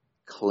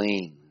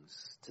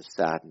clings to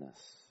sadness,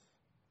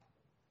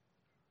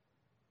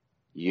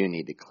 you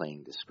need to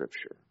cling to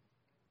Scripture.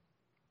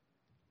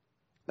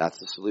 That's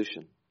the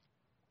solution.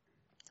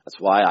 That's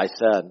why I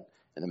said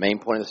in the main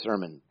point of the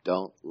sermon,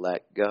 don't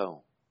let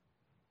go.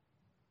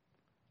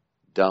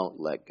 Don't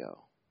let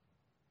go.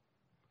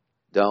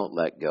 Don't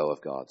let go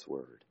of God's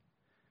Word,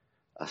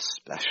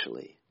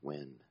 especially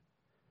when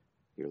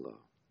you're low.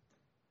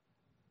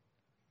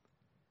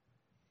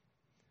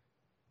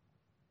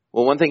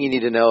 Well, one thing you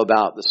need to know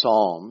about the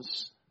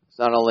Psalms is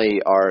not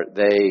only are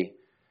they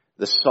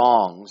the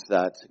songs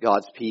that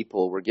God's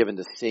people were given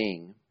to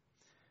sing,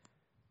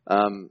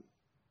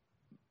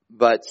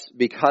 but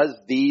because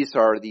these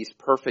are these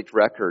perfect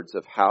records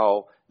of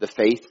how the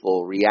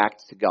faithful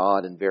react to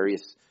God in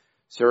various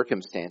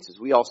circumstances,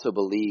 we also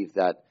believe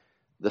that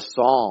the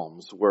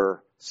Psalms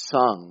were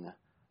sung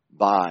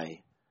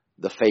by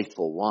the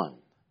faithful one.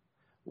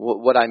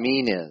 What I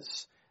mean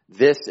is,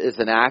 this is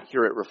an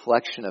accurate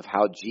reflection of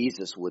how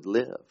Jesus would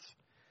live.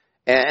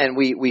 And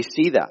we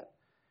see that,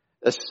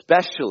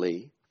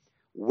 especially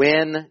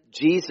when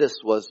Jesus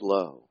was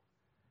low.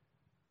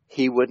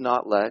 He would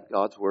not let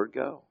God's word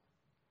go.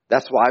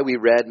 That's why we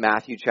read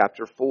Matthew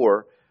chapter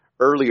 4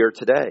 earlier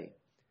today.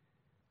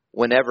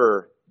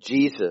 Whenever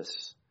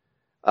Jesus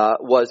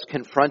was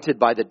confronted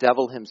by the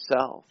devil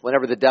himself,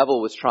 whenever the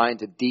devil was trying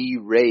to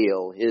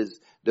derail his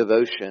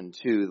devotion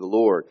to the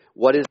Lord,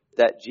 what is it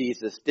that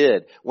Jesus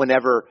did.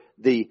 Whenever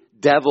the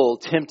devil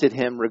tempted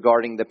him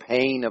regarding the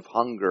pain of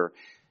hunger,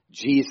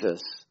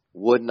 Jesus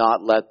would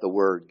not let the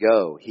word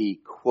go. He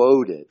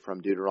quoted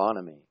from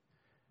Deuteronomy,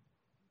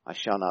 I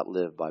shall not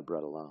live by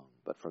bread alone,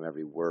 but from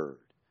every word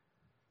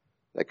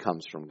that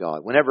comes from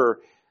God. Whenever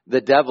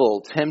the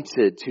devil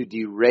tempted to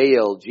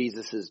derail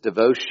Jesus'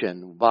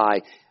 devotion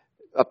by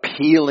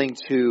appealing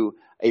to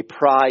a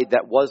pride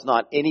that was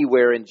not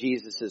anywhere in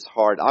Jesus'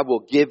 heart, I will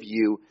give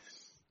you,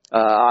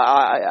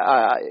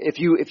 if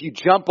you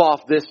jump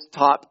off this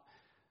top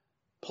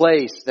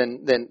place,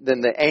 then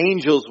the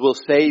angels will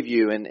save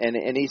you.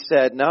 And he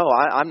said, no,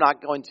 I'm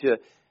not going to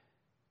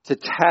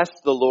test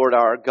the Lord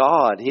our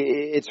God.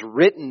 It's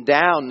written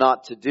down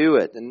not to do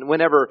it. And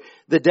whenever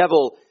the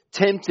devil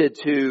tempted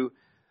to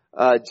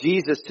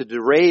Jesus to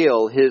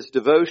derail his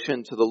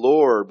devotion to the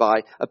Lord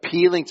by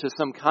appealing to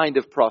some kind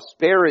of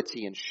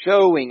prosperity and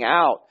showing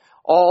out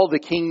all the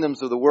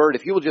kingdoms of the world,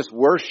 if you will just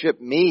worship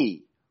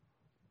me,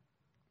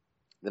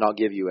 then I'll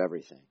give you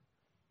everything.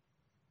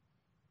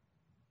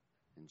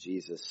 And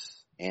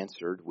Jesus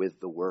answered with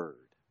the word,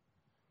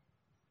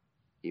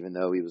 even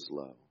though he was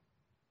low.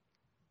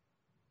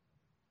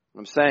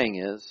 What I'm saying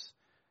is,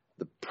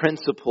 the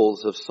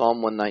principles of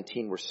Psalm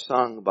 119 were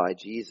sung by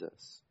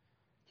Jesus.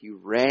 He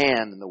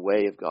ran in the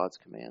way of God's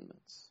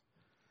commandments.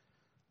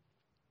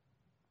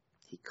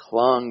 He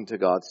clung to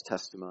God's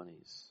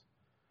testimonies.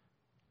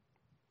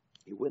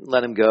 He wouldn't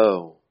let him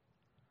go,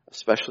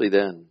 especially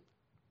then.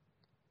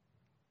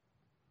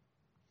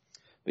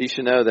 But you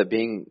should know that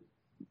being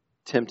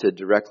tempted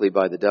directly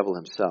by the devil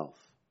himself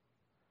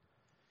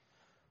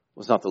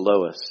was not the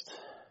lowest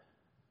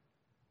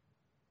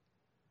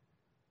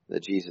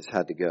that Jesus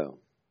had to go.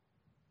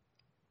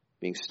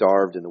 Being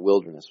starved in the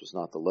wilderness was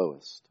not the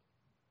lowest.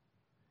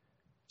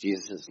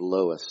 Jesus'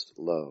 lowest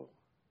low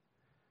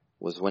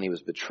was when he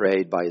was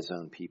betrayed by his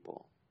own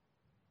people.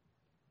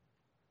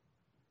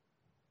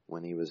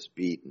 When he was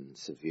beaten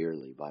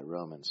severely by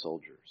Roman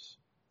soldiers.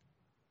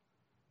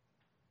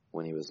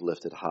 When he was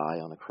lifted high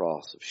on a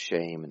cross of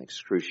shame and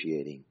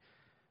excruciating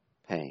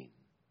pain.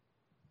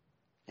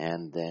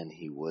 And then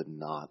he would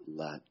not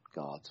let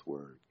God's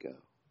word go.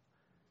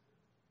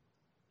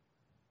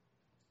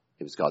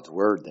 It was God's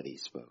word that he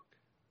spoke.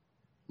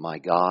 My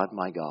God,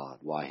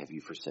 why have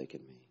you forsaken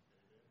me?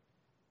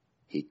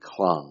 He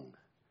clung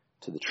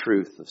to the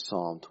truth of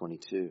Psalm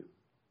 22.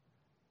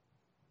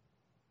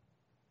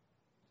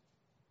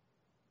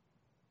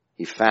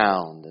 He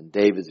found in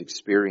David's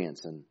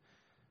experience in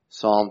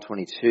Psalm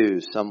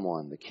 22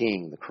 someone, the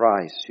King, the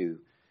Christ, who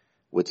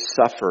would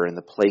suffer in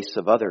the place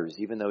of others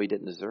even though he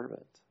didn't deserve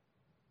it.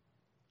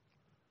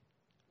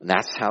 And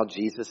that's how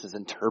Jesus is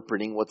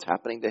interpreting what's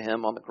happening to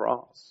him on the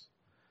cross.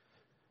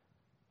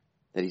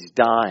 That he's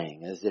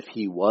dying as if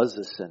he was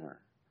a sinner.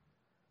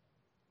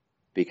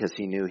 Because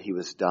he knew he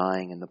was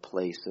dying in the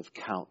place of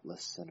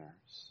countless sinners.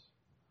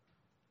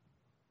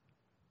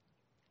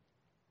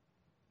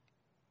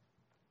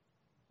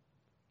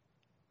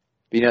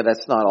 But you know,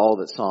 that's not all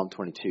that Psalm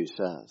 22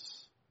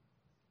 says.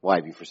 Why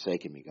have you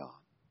forsaken me, God?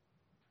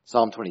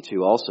 Psalm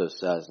 22 also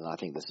says, and I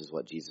think this is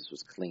what Jesus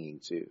was clinging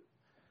to,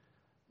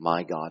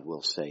 my God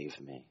will save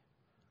me.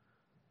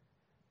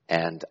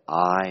 And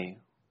I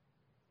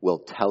will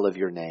tell of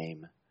your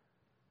name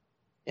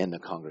in the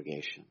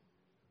congregation.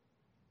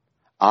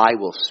 I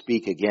will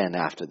speak again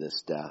after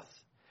this death,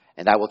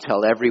 and I will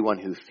tell everyone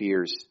who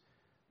fears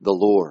the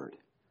Lord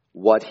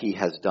what he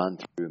has done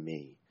through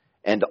me.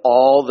 And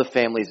all the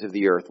families of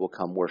the earth will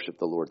come worship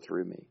the Lord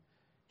through me.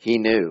 He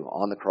knew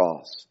on the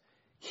cross,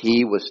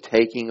 he was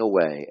taking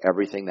away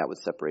everything that would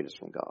separate us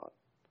from God.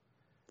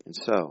 And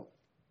so,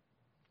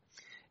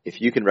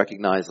 if you can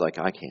recognize like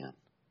I can,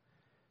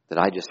 that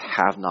I just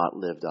have not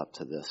lived up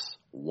to this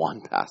one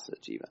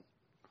passage even,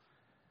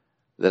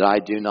 that I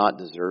do not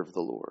deserve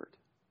the Lord,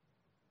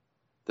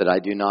 that I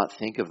do not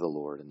think of the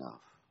Lord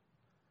enough,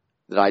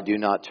 that I do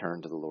not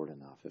turn to the Lord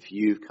enough. If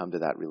you've come to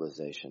that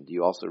realization, do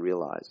you also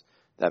realize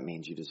that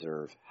means you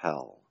deserve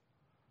hell,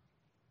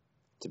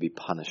 to be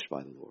punished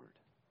by the Lord?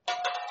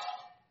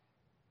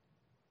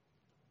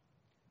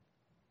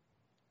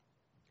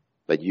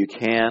 But you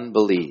can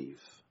believe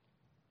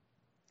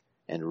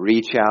and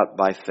reach out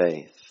by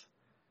faith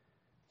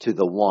to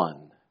the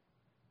one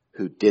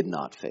who did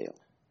not fail.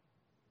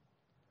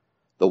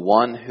 The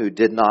one who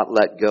did not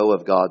let go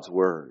of God's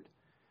word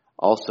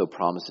also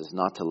promises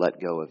not to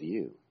let go of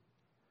you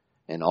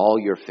and all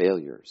your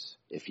failures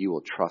if you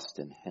will trust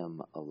in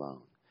him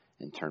alone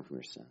and turn from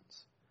your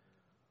sins.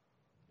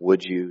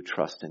 Would you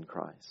trust in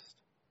Christ?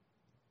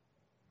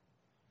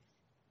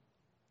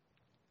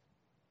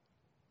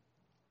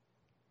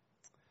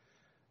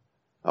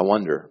 I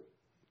wonder,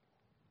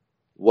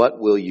 what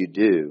will you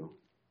do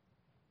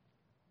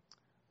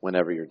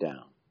whenever you're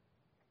down?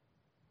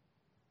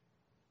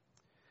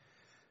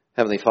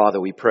 Heavenly Father,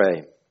 we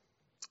pray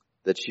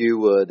that you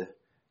would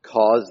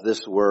cause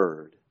this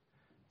word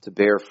to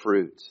bear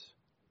fruit,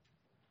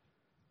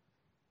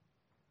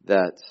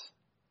 that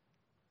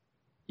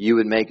you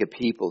would make a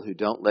people who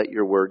don't let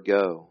your word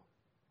go,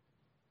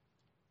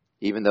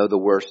 even though the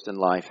worst in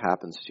life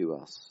happens to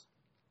us,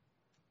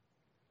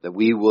 that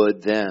we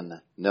would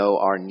then know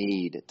our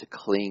need to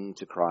cling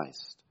to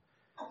Christ.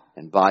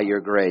 And by your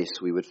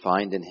grace, we would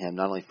find in him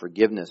not only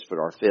forgiveness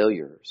for our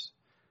failures,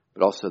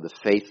 but also the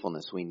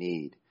faithfulness we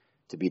need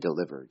to be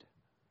delivered.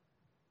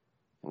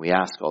 And we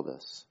ask all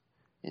this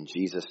in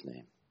Jesus'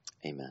 name.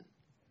 Amen.